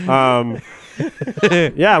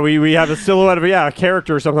 Yeah, we have a silhouette of a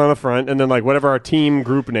character or something on the front, and then like whatever our team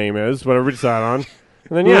group name is, whatever we decide on,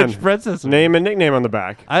 and then Which princess? name and nickname on the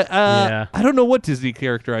back. I don't know what Disney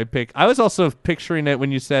character I'd pick. I was also picturing it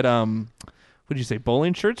when you said what did you say,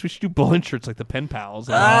 bowling shirts? We should do bowling shirts like the Pen Pals.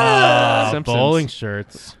 Simpsons. Bowling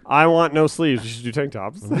shirts. I want no sleeves. We should do tank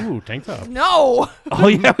tops. Ooh, tank top. No. Oh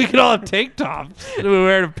yeah, we could all have tank tops that we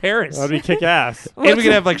wear in Paris. That'd be kick ass. And we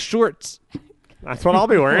could have like shorts. That's what I'll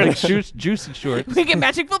be wearing. Like juicy shorts. We get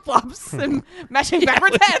matching flip flops and matching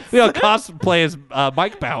backwards hats. We all cosplay as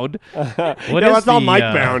Mike Bound. What No, is it's all the, Mike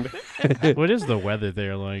bound. What is the weather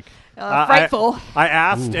there like? Frightful. I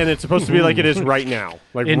asked, and it's supposed to be like it is right now.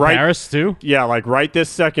 Like In right, Paris too? Yeah, like right this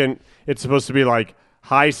second, it's supposed to be like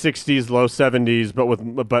high 60s, low 70s,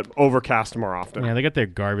 but overcast more often. Yeah, they got their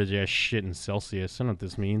garbage ass shit in Celsius. I don't know what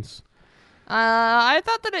this means. I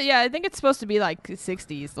thought that. I think it's supposed to be like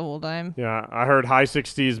 60s the whole time. Yeah, I heard high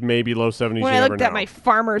 60s, maybe low 70s. When you I never looked at know. my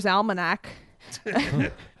farmer's almanac.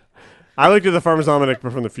 I looked at the Farmer's Almanac,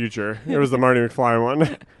 but from the future. It was the Marty McFly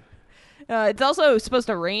one. It's also supposed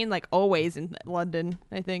to rain like always in London,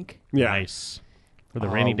 I think. Yeah. Nice. For the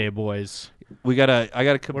rainy day boys. I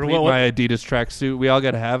gotta complete what- my Adidas tracksuit. We all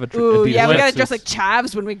gotta have a Ooh, Adidas yeah, we gotta tracksuit. dress like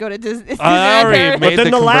chavs when we go to Disney. I already But made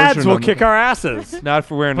then the lads conversion will on- kick our asses. Not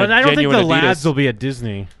for wearing But a I don't think genuine the Adidas. lads will be at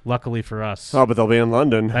Disney, luckily for us. Oh, but they'll be in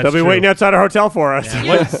London. That's They'll be true. waiting outside our hotel for us.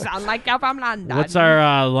 Yeah. You sound like you're from London. What's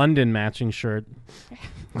our London matching shirt?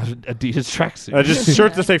 Adidas tracksuit. Just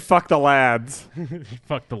shirts that say "fuck the lads."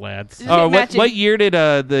 Fuck the lads. Just Oh, get matching. what year did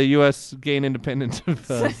the U.S. gain independence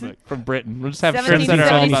from Britain? We'll just have shirts that are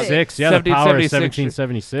all about 1776. Yeah, the power of 1776.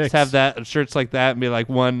 1776. Just have that shirts like that and be like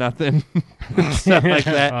 1-0, stuff like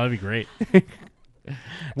that. Oh, that'd be great.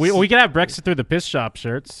 we could have Brexit through the piss shop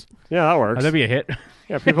shirts. Yeah, that works. Oh, that'd be a hit.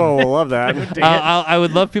 Yeah, people will love that. I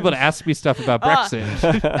would love people to ask me stuff about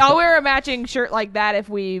Brexit. I'll wear a matching shirt like that if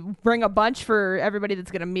we bring a bunch for everybody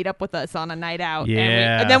that's gonna meet up with us on a night out.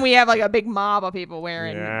 Yeah. And then we have like a big mob of people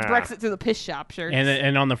wearing Yeah. Brexit through the piss shop shirts.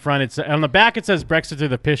 And on the front, on the back it says Brexit through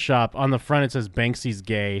the piss shop. On the front it says Banksy's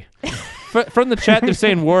gay. From the chat, they're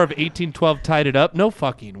saying War of 1812 tied it up. No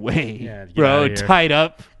fucking way, Yeah, get bro. outta here. Tied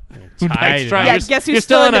up. Who Tied likes it trying- up. Yeah, guess who's you're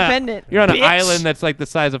still on independent, You're on an bitch. island that's like the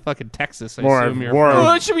size of fucking Texas. I More- assume you're more- from.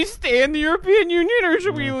 Oh, should we stay in the European Union or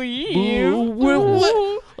should we leave? I Yeah, don't more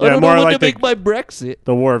know what like to the- make my Brexit.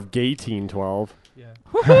 The War of Gay Teen 12.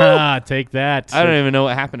 Take that. I don't even know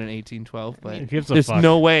what happened in 1812, Who but gives a there's fuck?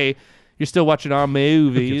 no way you're still watching our Who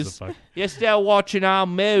movies. gives a fuck? You're still watching our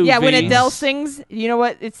movies. Yeah, when Adele sings, you know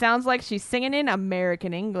what it sounds like? She's singing in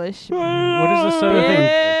American English. What is this other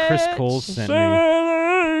thing Chris Cole sent me?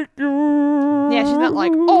 Yeah, Yeah, she's not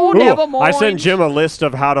like, oh, never mind. I sent Jim a list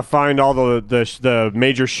of how to find all the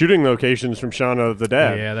major shooting locations from Shaun of the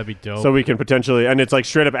Dead. Yeah, that'd be dope. So we can potentially, and it's like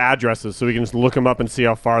straight up addresses, so we can just look them up and see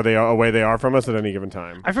how far away they are from us at any given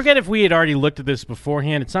time. I forget if we had already looked at this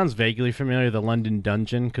beforehand. It sounds vaguely familiar, the London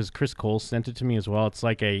Dungeon, because Chris Cole sent it to me as well. It's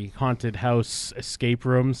like a haunted house escape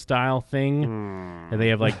room style thing, and they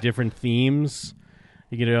have like different themes.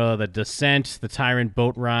 You get the Descent, the Tyrant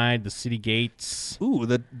boat ride, the City Gates. Ooh,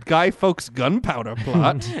 the Guy Fawkes gunpowder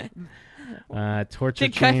plot. Torture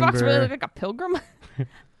Did Guy chamber. Fawkes really look like a pilgrim?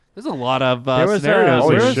 There's a lot of There was, scenarios.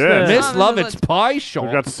 holy where's shit. Miss Oh, Lovett's Pie Shop.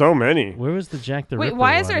 We've got so many. Where was the Jack the Wait, Ripper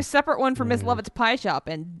why is there one? a separate one for Miss Lovett's Pie Shop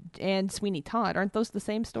and Sweeney Todd? Aren't those the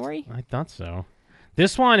same story? I thought so.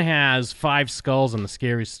 This one has 5 skulls on the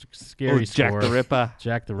scary Jack score. the Ripper.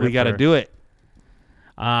 Jack the Ripper. We got to do it.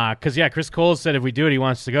 Because, Chris Cole said if we do it, he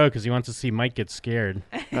wants to go because he wants to see Mike get scared.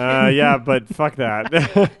 Yeah, but fuck that.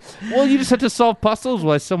 Well, you just have to solve puzzles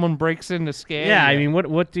while someone breaks in to scare Yeah, you. I mean,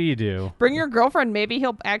 what do you do? Bring your girlfriend. Maybe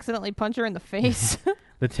he'll accidentally punch her in the face.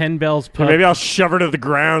 The 10 Bells Or pub. maybe I'll shove her to the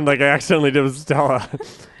ground like I accidentally did with Stella.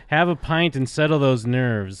 Have a pint and settle those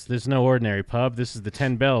nerves. There's no ordinary pub. This is the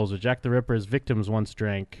 10 Bells, where Jack the Ripper's victims once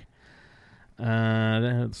drank.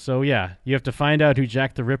 So, yeah, you have to find out who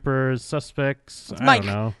Jack the Ripper's suspects. I Mike.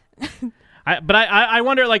 don't know. I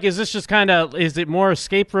wonder, like, is this just kind of, is it more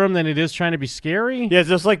escape room than it is trying to be scary? Yeah, it's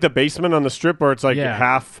just like the basement on the strip where it's like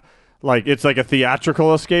half, like it's like a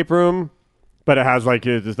theatrical escape room, but it has like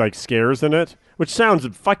it's like scares in it, which sounds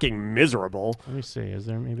fucking miserable. Let me see.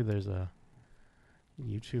 Maybe there's a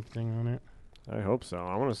YouTube thing on it? I hope so.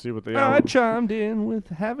 I want to see what they I chimed in with,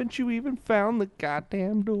 haven't you even found the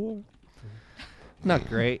goddamn door? Not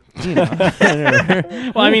great. You know.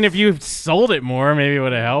 Well, I mean, if you sold it more, maybe it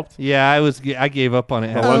would have helped. Yeah, I gave up on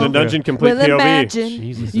it. The London Dungeon complete Well, POV. imagine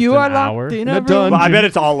Jesus, you it's are an locked hour? in The a dungeon. room. Well, I bet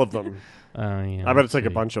it's all of them. Yeah, I bet it's like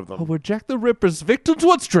a bunch of them. Oh, we're Jack the Ripper's victims.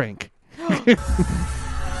 What's drink?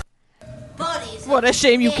 What a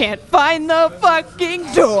shame you can't find the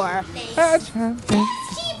fucking door.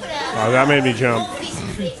 Oh, that made me jump.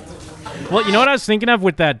 Well, you know what I was thinking of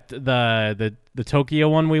with that the Tokyo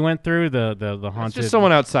one we went through, the haunted. It's just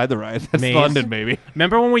someone outside the ride. That's maze. London, maybe.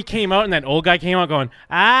 Remember when we came out and that old guy came out going,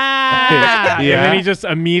 ah! Yeah. And then he just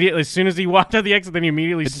immediately, as soon as he walked out the exit, then he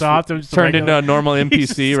immediately stopped and just Turned like, into a normal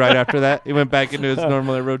NPC right after that. He went back into his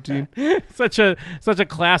normal routine. such a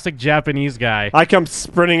classic Japanese guy. I come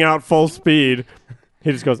sprinting out full speed.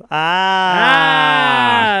 He just goes,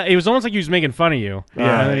 ah. It was almost like he was making fun of you.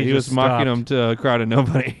 Yeah, And then he was just mocking stopped. him to a crowd of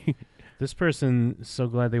nobody. This person's so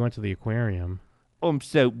glad they went to the aquarium. I'm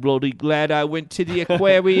so bloody glad I went to the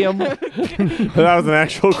aquarium. That was an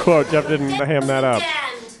actual quote. Jeff didn't ham that up.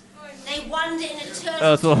 They won in a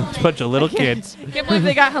Oh, it's a bunch of little kids. Can't believe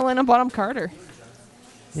they got Helena Bonham Carter.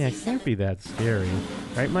 Yeah, it can't be that scary.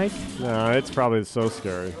 Right, Mike? No, it's probably so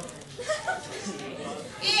scary.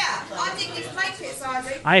 Yeah, I think this makes it,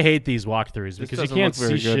 Sergeant. I hate these walkthroughs because you doesn't can't look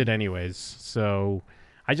very see good. shit anyways. So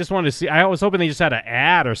I just wanted to see. I was hoping they just had an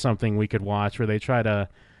ad or something we could watch where they try to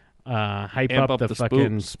hype Amp up up the the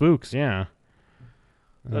fucking spooks. Yeah.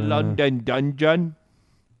 The London Dungeon.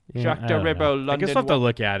 Yeah, Jack I the don't Ripper, know. I London. guess we'll have to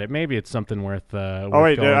look at it. Maybe it's something worth. Oh,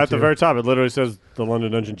 wait. going At the to. very top, it literally says the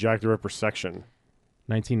London Dungeon Jack the Ripper section.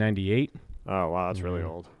 1998. Oh, wow. That's really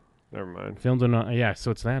old. Never mind. Filmed in. Yeah,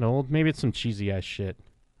 so it's that old. Maybe it's some cheesy ass shit.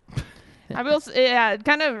 I will. Yeah, it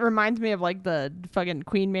kind of reminds me of like the fucking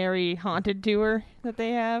Queen Mary haunted tour that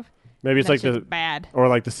they have. Maybe it's That like shit's the bad. or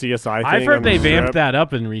like the CSI thing. I've heard on the they vamped strip. that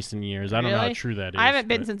up in recent years. I don't know how Really? true that is. I haven't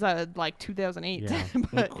been but- since like 2008, Yeah.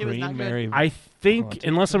 but it was not good. I think,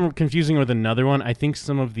 unless I'm confusing with another one, I think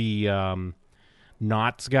some of the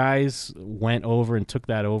Knots guys went over and took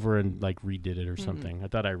that over and like redid it or something. I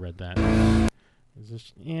thought I read that. Is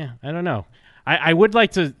this, yeah, I don't know. I would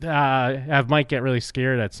like to have Mike get really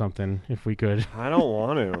scared at something if we could. I don't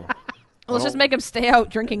want to. Let's just make him stay out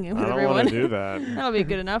drinking with I don't everyone. want to do that. That'll be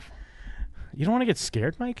good enough. You don't want to get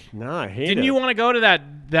scared, Mike? No, I hate Didn't it. you want to go to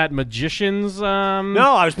that magician's? No,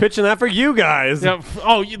 I was pitching that for you guys. Yeah,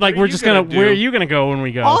 like we're just gonna gonna. do? Where are you gonna go when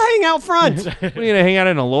we go? I'll hang out front. We're going to hang out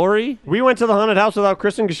in a lorry? We went to the haunted house without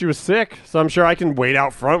Kristen because she was sick, so I'm sure I can wait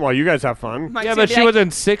out front while you guys have fun. Mike's Yeah, gonna but be she like,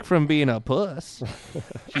 wasn't sick from being a puss.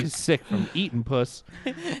 She's sick from eating puss.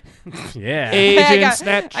 Yeah. Asian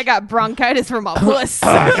snatch. I got bronchitis from a puss.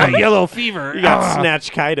 I got yellow fever. You got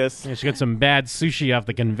snatch-chitis. Yeah, she got some bad sushi off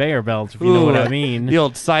the conveyor belt, if you know what I mean. The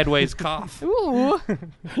old sideways cough. Ooh.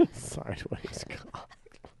 Sideways cough.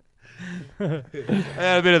 I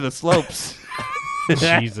had a bit of the slopes.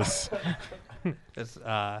 Jesus. It's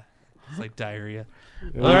like diarrhea.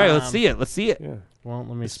 All right, let's see it. Let's see it. Yeah. Well,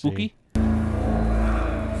 let me Spooky. see.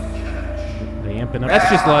 They amping up. That's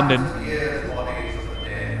just London.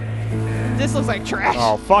 This looks like trash.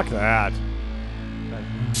 Oh, fuck that.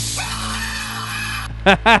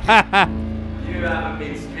 You haven't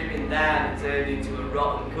been stripping down and turned into a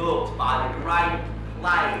rotten corpse by the great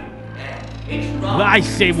plague. It's rotten. I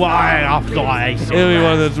say why after I say It'll be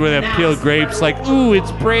one of those where they peel grapes like, ooh,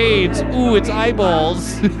 it's braids. Ooh, it's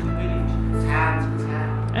eyeballs.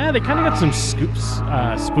 Yeah, they kind of got some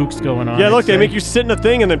spooks going on. Yeah, I'd look, they say. make you sit in a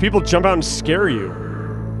thing and then people jump out and scare you.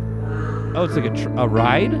 Oh, it's like a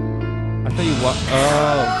ride? I thought you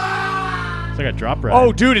Oh. It's like a drop ride.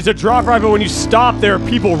 Oh, dude, it's a drop ride, but when you stop, there are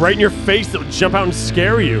people right in your face that will jump out and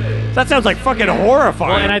scare you. That sounds like fucking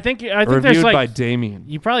horrifying. Well, and I think there's Reviewed like by Damien.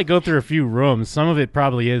 you probably go through a few rooms. Some of it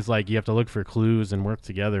probably is like you have to look for clues and work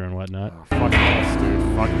together and whatnot. Oh, fuck this,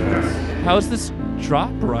 dude. Fuck this. How is this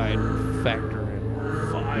drop ride factor in?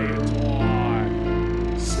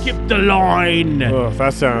 Skip the line. Ugh,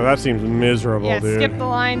 that seems miserable, Yeah, dude. skip the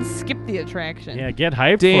line, skip the attraction. Yeah, get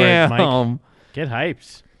hyped Damn. for it, Mike. Get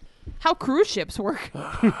hyped. How cruise ships work.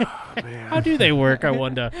 How do they work, I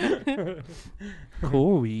wonder?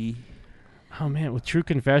 Corey. Oh, man, with True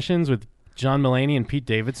Confessions with John Mulaney and Pete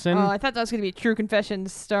Davidson. Oh, I thought that was going to be True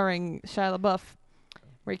Confessions starring Shia LaBeouf,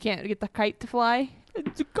 where you can't get the kite to fly.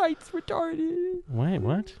 The kite's retarded. Wait,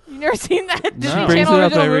 what? You never seen that Disney No. Brings Channel it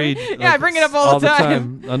up original every, movie? Yeah, I bring it up all the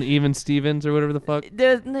time. On Even Stevens or whatever the fuck.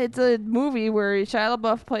 It's a movie where Shia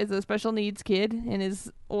LaBeouf plays a special needs kid, and his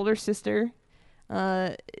older sister,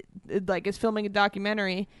 is filming a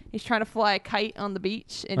documentary. He's trying to fly a kite on the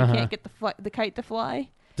beach, and he can't get the kite to fly.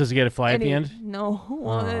 Does he get a fly at the end? No.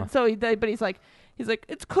 Well, but he's like,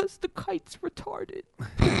 it's 'cause the kite's retarded.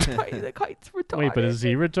 The kite's retarded. Wait, but is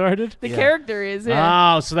he retarded? The character is,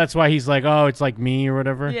 yeah. Oh, so that's why he's like, oh, it's like me or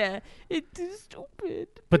whatever. Yeah, it's stupid.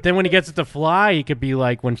 But then when he gets it to fly, he could be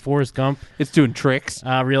like when Forrest Gump It's doing tricks.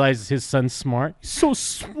 realizes his son's smart. He's so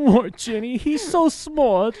smart, Jenny. He's so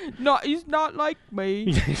smart. No, he's not like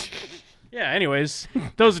me. Yeah, anyways,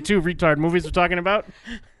 those are two retard movies we're talking about.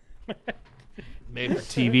 Made for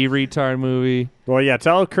TV retard movie. Well, yeah,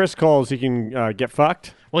 tell Chris Coles he can get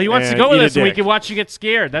fucked. Well, he wants to and go with eat a us and we dick. can watch you get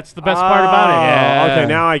scared. That's the best part about it. Oh, okay,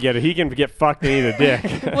 now I get it. He can get fucked and eat a dick.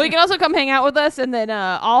 Well, you can also come hang out with us, and then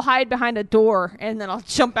I'll hide behind a door, and then I'll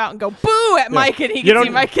jump out and go boo at Mike, and he can see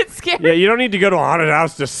Mike get scared. Yeah, you don't need to go to a haunted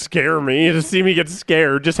house to scare me, to see me get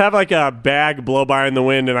scared. Just have like a bag blow by in the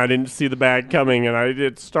wind, and I didn't see the bag coming, and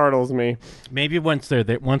it startles me. Maybe once we're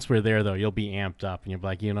there, though, you'll be amped up, and you'll be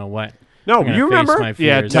like, you know what? No, I'm gonna you face remember? my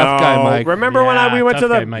Yeah, fears. tough guy Mike. Remember when we went to tough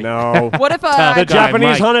the guy Mike. no? What if the guy Japanese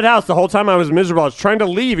Mike. haunted house? The whole time I was miserable. I was trying to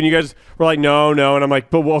leave, and you guys were like, "No," and I'm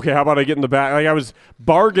like, "But okay, how about I get in the back?" Like I was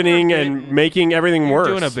bargaining and making everything worse.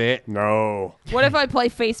 doing a bit. No, What if I play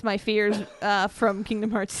Face My Fears from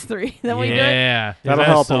Kingdom Hearts 3? Then we do it? Yeah. that'll Is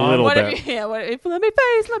that help a song? little What bit. if let me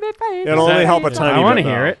face. It'll only help a tiny bit. I want to though.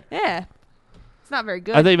 hear it. Yeah. It's not very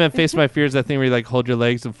good. I thought you meant Face My Fears, that thing where you like hold your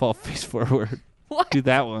legs and fall face forward. What? Do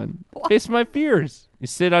that one. Face My Fears. You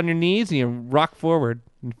sit on your knees and you rock forward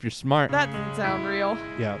if you're smart. That doesn't sound real.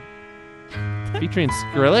 Yeah. Featuring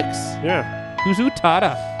Skrillex? Yeah. Who's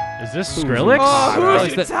Utada? Is this Skrillex? Oh, Utada.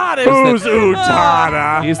 who's Utada? Who's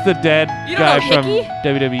Utada? He's the dead You don't guy know from Hickey?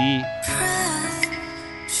 WWE.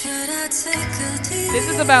 This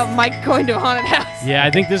is about Mike going to a haunted house. Yeah,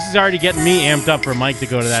 I think this is already getting me amped up for Mike to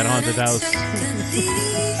go to that haunted house.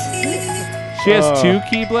 She has 2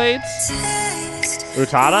 keyblades.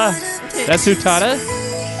 Utada? That's Utada?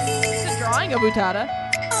 It's a drawing of Utada.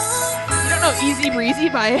 You don't know Easy Breezy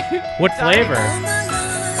by What flavor?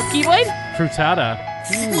 of Keyblade? Frutada.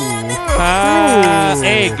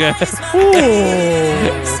 Egg.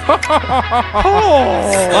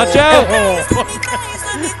 Watch out.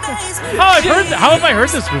 Oh, I've heard that. How have I heard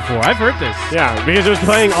this before? I've heard this. Yeah, because it was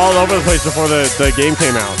playing all over the place before the game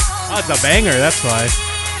came out. Oh, it's a banger, that's why.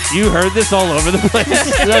 You heard this all over the place.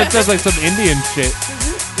 That sounds like some Indian shit.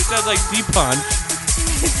 It sounds like Deepan.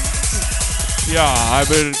 Yeah, I'm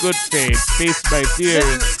in a good state. Face my fears.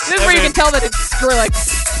 This is where you can tell that it's Skrillex.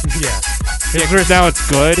 Yeah. Now it's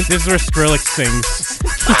good. This is where Skrillex sings.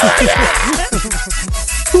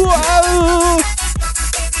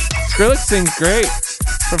 Skrillex sings great.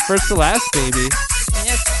 From first to last, baby.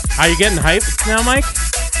 Yes. Are you getting hyped now, Mike?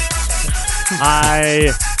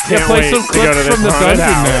 I can't play wait some to go to clips this from the haunted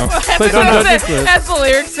dungeon house. now. Play some dungeon clips. As the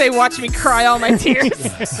lyrics say, watch me cry all my tears.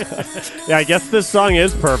 Yeah, I guess this song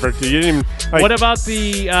is perfect. You didn't even. Like, What about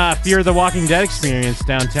the Fear the Walking Dead experience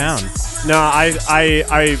downtown? No,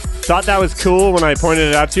 I thought that was cool when I pointed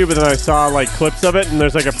it out to you, but then I saw like clips of it, and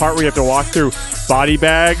there's like a part where you have to walk through body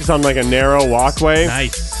bags on like a narrow walkway.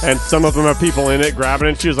 Nice. And some of them have people in it grabbing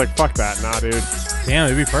it. She was like, "Fuck that, nah, dude." Damn,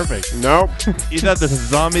 it'd be perfect. Nope. You thought the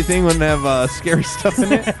zombie thing wouldn't have scary stuff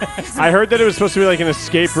in it? I heard that it was supposed to be like an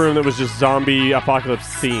escape room that was just zombie apocalypse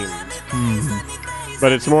themed.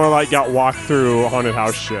 But it's more like got walked through haunted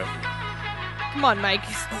house shit. Come on, Mike.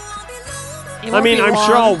 I mean, I'm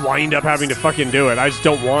sure I'll wind up having to fucking do it. I just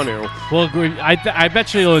don't want to. Well, I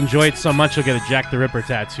bet you you'll enjoy it so much you'll get a Jack the Ripper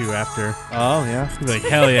tattoo after. Oh, yeah. You'll be like,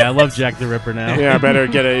 hell yeah, I love Jack the Ripper now. Yeah, I better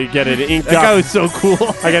get it inked up. That guy was so cool.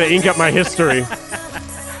 I gotta ink up my history.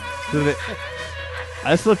 I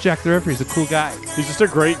just love Jack the Ripper. He's a cool guy. He's just a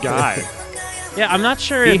great guy. Yeah, I'm not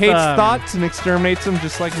sure He if... hates thoughts and exterminates them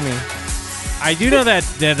just like me. I do know that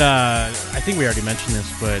I think we already mentioned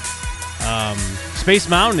this, but Space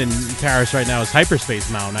Mountain in Paris right now is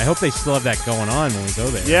Hyperspace Mountain. I hope they still have that going on when we go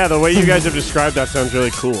there. Yeah, the way you guys have described that sounds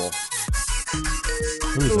really cool. Ooh,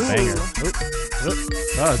 it's a banger.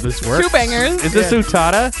 Oh, this works. 2 bangers. Is this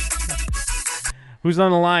Utada? Who's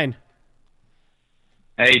on the line?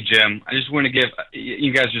 Hey, Jim. I just want to give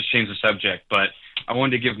you guys just changed the subject, but I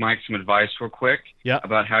wanted to give Mike some advice real quick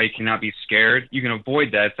about how you cannot be scared. You can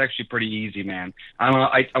avoid that. It's actually pretty easy, man. I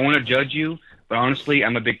want to judge you, but honestly,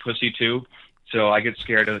 I'm a big pussy too, so I get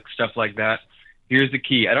scared of stuff like that. Here's the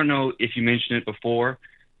key. I don't know if you mentioned it before,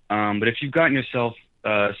 but if you've gotten yourself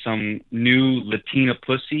some new Latina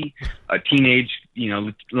pussy, a teenage,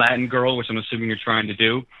 Latin girl, which I'm assuming you're trying to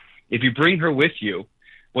do, if you bring her with you,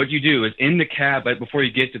 what you do is in the cab, right before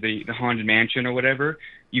you get to the haunted mansion or whatever,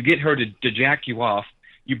 you get her to jack you off.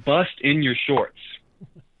 You bust in your shorts.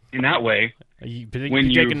 In that way, when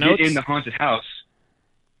you get in the haunted house,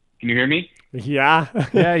 can you hear me? Yeah.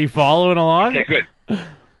 Yeah, you following along? Okay, good.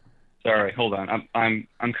 Sorry, hold on. I'm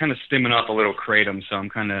kind of stimming up a little kratom, so I'm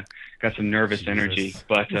kind of got some nervous energy.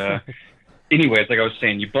 But anyways, like I was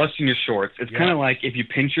saying, you bust in your shorts. It's kind of like if you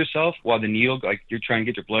pinch yourself while the needle, like you're trying to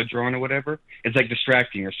get your blood drawn or whatever. It's like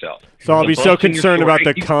distracting yourself. So I'll be so bust in your concerned about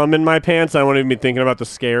shorts- the cum in my pants, I won't even be thinking about the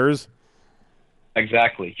scares.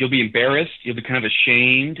 Exactly. You'll be embarrassed. You'll be kind of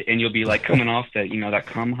ashamed, and you'll be like coming off that that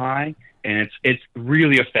cum high, and it's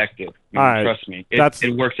really effective. All right. Trust me,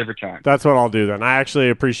 it works every time. That's what I'll do then. I actually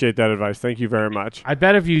appreciate that advice. Thank you very much. I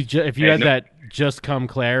bet if you had that just come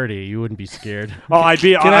clarity, you wouldn't be scared. Oh, I'd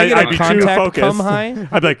be too focused. Cum high?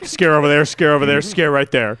 I'd be like, scare over there, scare over there, scare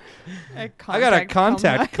right there. I got a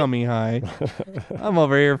contact cummy high. I'm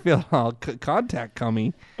over here feeling all contact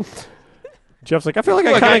cummy. Jeff's like, I feel like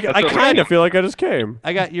I kind of feel like I just came.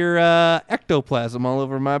 I got your ectoplasm all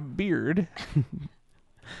over my beard.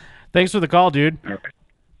 Thanks for the call, dude. All right.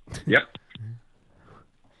 Yep.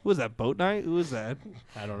 Who was that? Boat night? Who was that?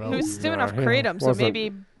 I don't know. He was stimming off kratom, so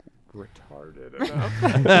maybe retarded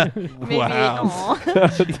enough. maybe. Wow.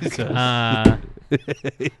 Aw.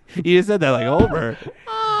 You just said that like over.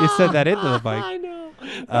 You said that into the mic. I know.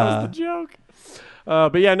 That was the joke.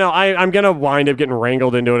 But yeah, no, I'm gonna wind up getting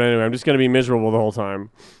wrangled into it anyway. I'm just gonna be miserable the whole time.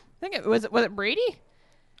 I think was it Brady?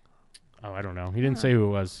 Oh, I don't know. He didn't say who it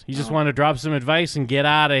was. He just wanted to drop some advice and get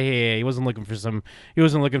out of here. He wasn't looking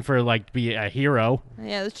for like to be a hero.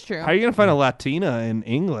 Yeah, that's true. How are you gonna find a Latina in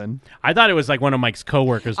England? I thought it was like one of Mike's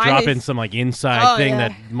coworkers dropping some like inside thing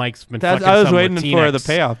that Mike's been fucking I was some waiting Latinx. for the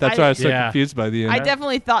payoff. That's why I was so confused by the end. I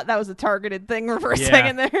definitely thought that was a targeted thing for a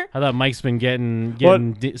second there. I thought Mike's been getting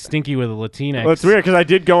stinky with a Latinx. Well, it's weird because I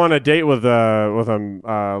did go on a date with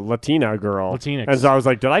a Latina girl. Latinx. And so I was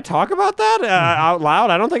like, did I talk about that out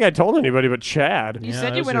loud? I don't think I told anybody but Chad. You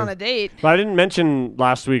said you went on a date. But I didn't mention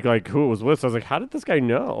last week like who it was with. So I was like, how did this guy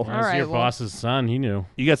know? That was your boss's son. He knew.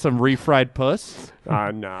 You got some refried puss?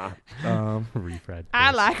 Nah. Refried.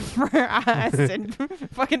 I like. I said,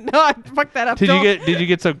 fucking no. I fucked that up. Did you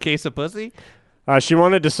get some case of pussy? She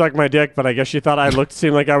wanted to suck my dick, but I guess she thought I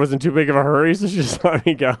seemed like I was in too big of a hurry, so she just let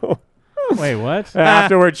me go. Wait, what?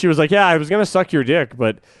 Afterwards, she was like, "Yeah, I was gonna suck your dick,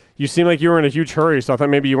 but you seemed like you were in a huge hurry, so I thought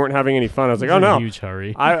maybe you weren't having any fun." I was like, "Oh no, huge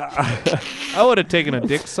hurry." I would have taken a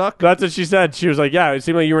dick suck. That's what she said. She was like, "Yeah, it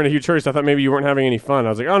seemed like you were in a huge hurry, so I thought maybe you weren't having any fun." I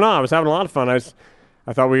was like, "Oh no, I was having a lot of fun. I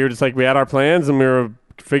thought we were just like we had our plans and we were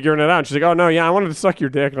figuring it out." And she's like, "Oh no, yeah, I wanted to suck your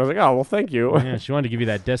dick," and I was like, "Oh well, thank you." Yeah, she wanted to give you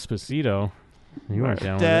that Despacito. You weren't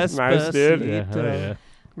down with it. Nice, dude. Yeah, hell yeah.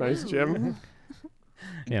 Nice, Jim.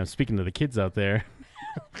 Yeah, I'm speaking to the kids out there.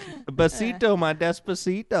 Besito, my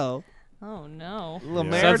Despacito. Oh no!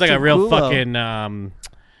 Sounds like a real fucking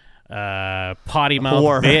potty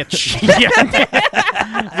mouth bitch. Yeah.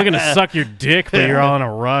 I was gonna suck your dick, but you're all in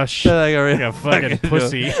a rush. Like a fucking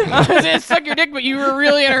pussy. I was gonna suck your dick, but you were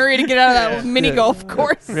really in a hurry to get out of that mini golf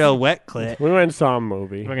course. Real wet clit. We went and saw a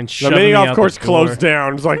movie. Fucking The shoving mini me golf out course the door. closed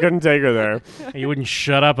down, so I couldn't take her there. You wouldn't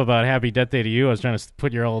shut up about Happy Death Day to you. I was trying to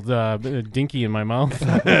put your old dinky in my mouth.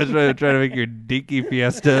 I was trying to make your dinky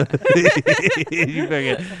fiesta. You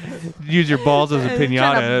fucking use your balls as a Trying to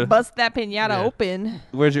pinata. bust that pinata open.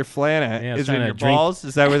 Where's your flan at? Yeah, I was Is it trying in to your drink- balls?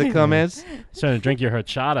 Is that where the cum is? Trying to drink your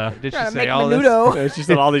horchata. Did she Trying to say make all menudo. Yeah, she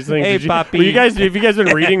said all these things. Hey, Did you, papi. were you guys, have you guys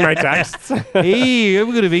been reading my texts? Hey,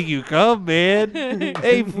 I'm gonna make you cum, man.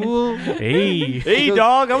 Hey, fool. Hey. Hey,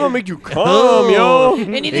 dog, I'm gonna make you come, Oh. yo.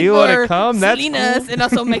 Anything You wanna for come? That's Salinas and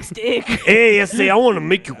also make stick. Hey, I say I want to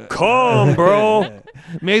make you come, bro.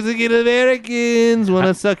 Mexican Americans want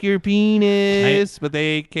to suck your penis, but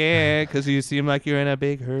they can't because you seem like you're in a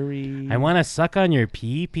big hurry. I want to suck on your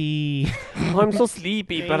pee-pee. I'm so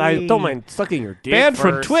sleepy, but I don't mind sucking your dick. Banned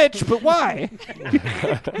from first. Twitch, but why?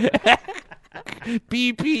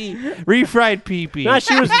 PP, refried PP. No,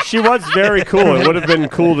 she was very cool. It would have been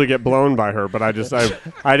cool to get blown by her, but I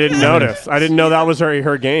didn't notice. I didn't know that was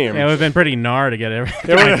her game. Yeah, it would have been pretty gnar to get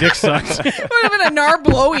my dick sucked. Would have been a gnar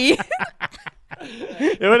blowy.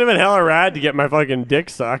 It would have been hella rad to get my fucking dick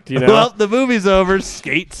sucked, you know? Well, the movie's over.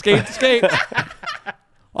 Skate, skate, skate.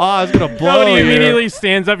 Oh, I was gonna blow He you. immediately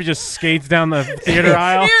stands up. He just skates down the theater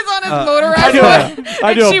aisle. He was on his motorized one.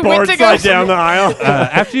 I do and she a went board to slide go- down the aisle.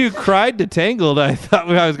 After you cried to Tangled, I thought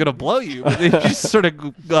I was gonna blow you, but then you just sort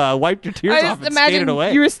of wiped your tears I off just and skated imagine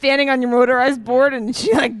away. you were standing on your motorized board and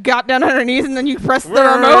she like got down on her knees and then you pressed the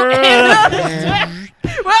remote. And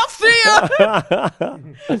well, see ya.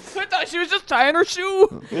 I thought she was just tying her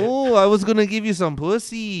shoe. Oh, I was gonna give you some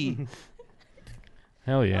pussy.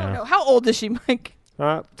 Hell yeah. No, how old is she, Mike?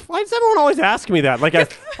 Why does everyone always ask me that? Like,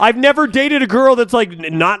 I've never dated a girl that's like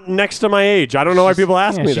not next to my age. I don't know why people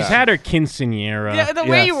ask me She's that. had her quinceañera. Yeah, the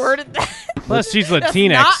way you worded that. Plus, she's That's Latinx.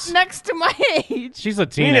 not next to my age. She's You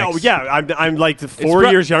Latinx. know, yeah, I'm like 4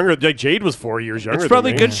 years younger. Like Jade was 4 years younger. It's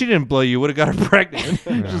probably than good me. she didn't blow you. Would have got her pregnant.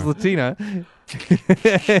 She's Latina.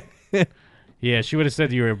 Yeah, she would have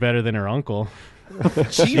said you were better than her uncle.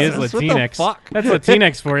 She Jesus, is what the Latinx. fuck? That's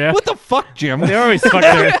Latinx for you. What the fuck, Jim? They always fuck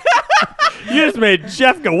their. You just made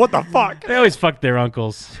Jeff go, what the fuck? They always fuck their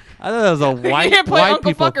uncles. I thought that was a You white, can't play white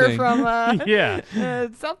Uncle people Fucker thing. from Yeah.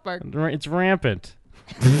 South Park. It's rampant.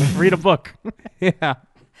 Read a book. Yeah.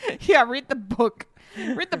 Yeah, read the book.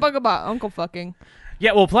 Read the book about uncle fucking.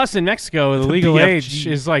 Yeah, well, plus in Mexico, the legal BFG. age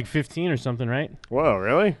is like 15 or something, right? Whoa,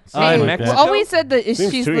 really? In Something like Mexico? that. Well, always said that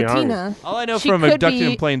Seems she's too young. Latina. All I know She from could Abducted be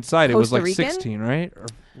in Plain Sight, it was like Costa Rican? 16, right? Or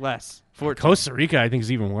less. 14. Costa Rica, I think,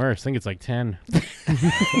 is even worse. I think it's like 10.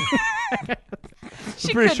 She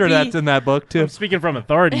I'm pretty could sure be- that's in that book, too. I'm speaking from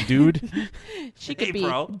authority, dude. She could Hey, be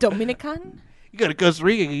bro. Dominican. You go to Costa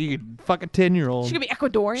Rica, you can fuck a 10-year-old. She could be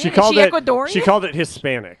Ecuadorian. She Is called she it. Ecuadorian? She called it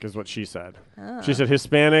Hispanic, is what she said. She said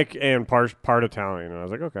Hispanic and part Italian. And I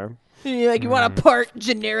was like, okay. Like you want a part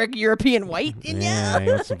generic European white in Yeah, ya?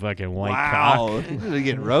 that's some fucking white Wow. cock. You're going to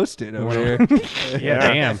get roasted over here.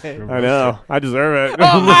 Yeah, damn. I know. I deserve it.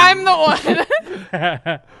 Oh, I'm the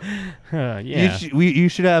one. Yeah. You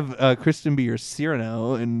should have Kristen be your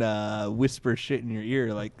Cyrano and whisper shit in your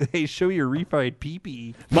ear like, hey, show your refied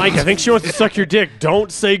pee-pee. Mike, I think she wants to suck your dick.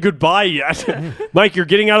 Don't say goodbye yet. Mike, you're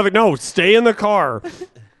getting out of the... No, stay in the car.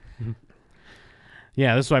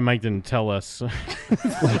 Yeah, that's why Mike didn't tell us.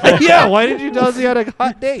 Yeah, why did you tell us you had a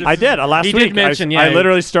hot date? I did. Last He week. did mention, I yeah.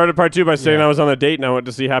 literally started part 2 by saying I was on a date and I went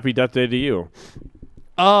to see Happy Death Day to You.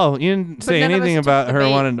 Oh, you didn't say none of us anything took about the her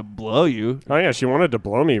bait. wanting to blow you. Oh, yeah. She wanted to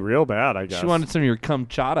blow me real bad, I guess. She wanted some of your cum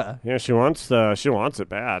chata. Yeah, she wants it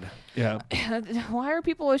bad. Yeah. Why are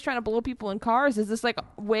people always trying to blow people in cars? Is this like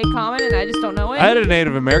way common and I just don't know it? I had a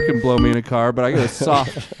Native American blow me in a car, but I got a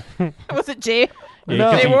soft. Was it Jay? Yeah,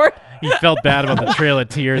 No. because Jay Ward? he felt bad about the Trail of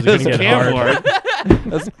Tears. It It was couldn't get Cam hard.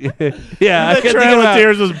 Ward. Yeah, I The kept Trail thinking of about-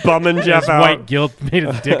 Tears was bumming Jeff His out. white guilt made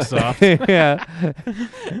his dick soft. Yeah.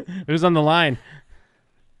 Who's on the line?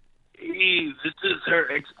 Hey, this is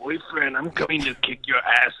her ex-boyfriend. I'm coming to kick your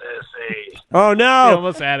ass, SA. Oh, He no.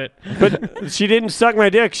 almost had it. But she didn't suck my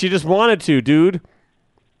dick. She just wanted to, dude.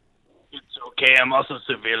 It's okay. I'm also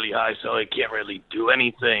severely high, so I can't really do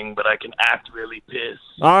anything, but I can act really pissed.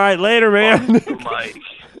 All right, later, man. Oh, Mike.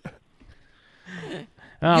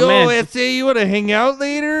 Oh, Yo, man. SA, you want to hang out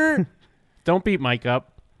later? Don't beat Mike up.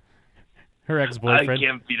 Her I ex-boyfriend.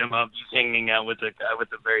 can't beat him up. He's hanging out with a guy with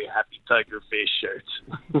a very happy tiger face shirt.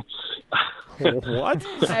 What?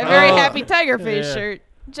 A very happy tiger face shirt.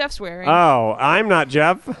 Jeff's wearing. Oh, I'm not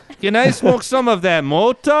Jeff. Can I smoke some of that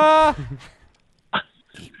mota?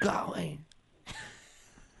 Keep going.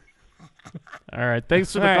 All right.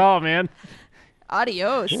 Thanks for the All right. call, man.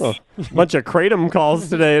 Adios. Oh, bunch of kratom calls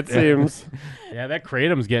today, it seems. Yeah, that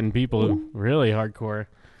kratom's getting people really hardcore.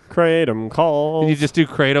 Kratom calls. Can you just do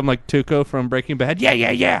kratom like Tuco from Breaking Bad? Yeah,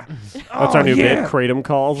 yeah, yeah. That's our new bit, kratom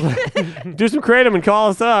calls. Do some kratom and call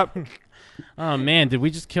us up. Oh, man. Did we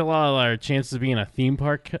just kill all our chances of being a theme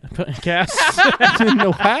park cast?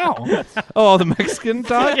 No, how? Oh, the Mexican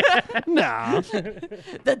talk? Nah.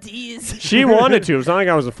 The D's. She wanted to. It's not like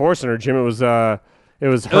I was forcing her, Jim. It was her. It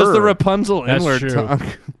was the Rapunzel That's inward true. talk.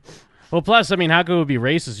 Well, plus, I mean, how could it be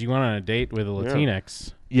racist? You went on a date with a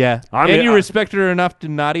Latinx. Yeah. And you respected her enough to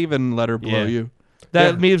not even let her blow you.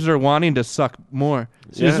 That means her wanting to suck more.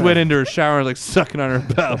 She just went into her shower like sucking on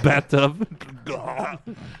her bathtub.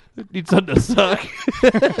 Need something to suck.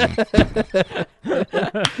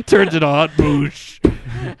 Turns it on. Boosh.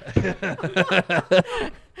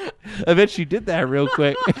 I bet she did that real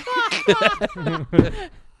quick.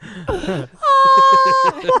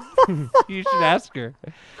 You should ask her.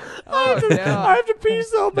 Oh, no. I have to pee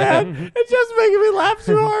so bad. It's just making me laugh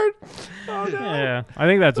too hard. Oh, no. Yeah, I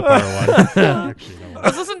think that's a part one.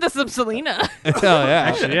 Let's listen to some Selena. Oh, yeah.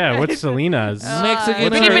 Actually, yeah. What's Selena's? Mexican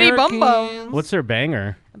Bitty Bitty Bum Bum. What's her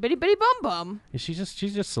banger? Bitty Bitty Bum Bum. Is she's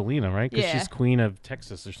just Selena, right? Because Yeah. she's queen of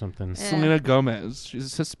Texas or something. Selena Gomez.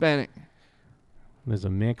 She's Hispanic. There's a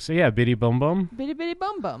mix. Yeah, Bitty Bum Bum. Bitty Bitty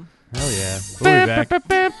Bum Bum. Hell yeah. We'll be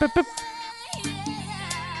back.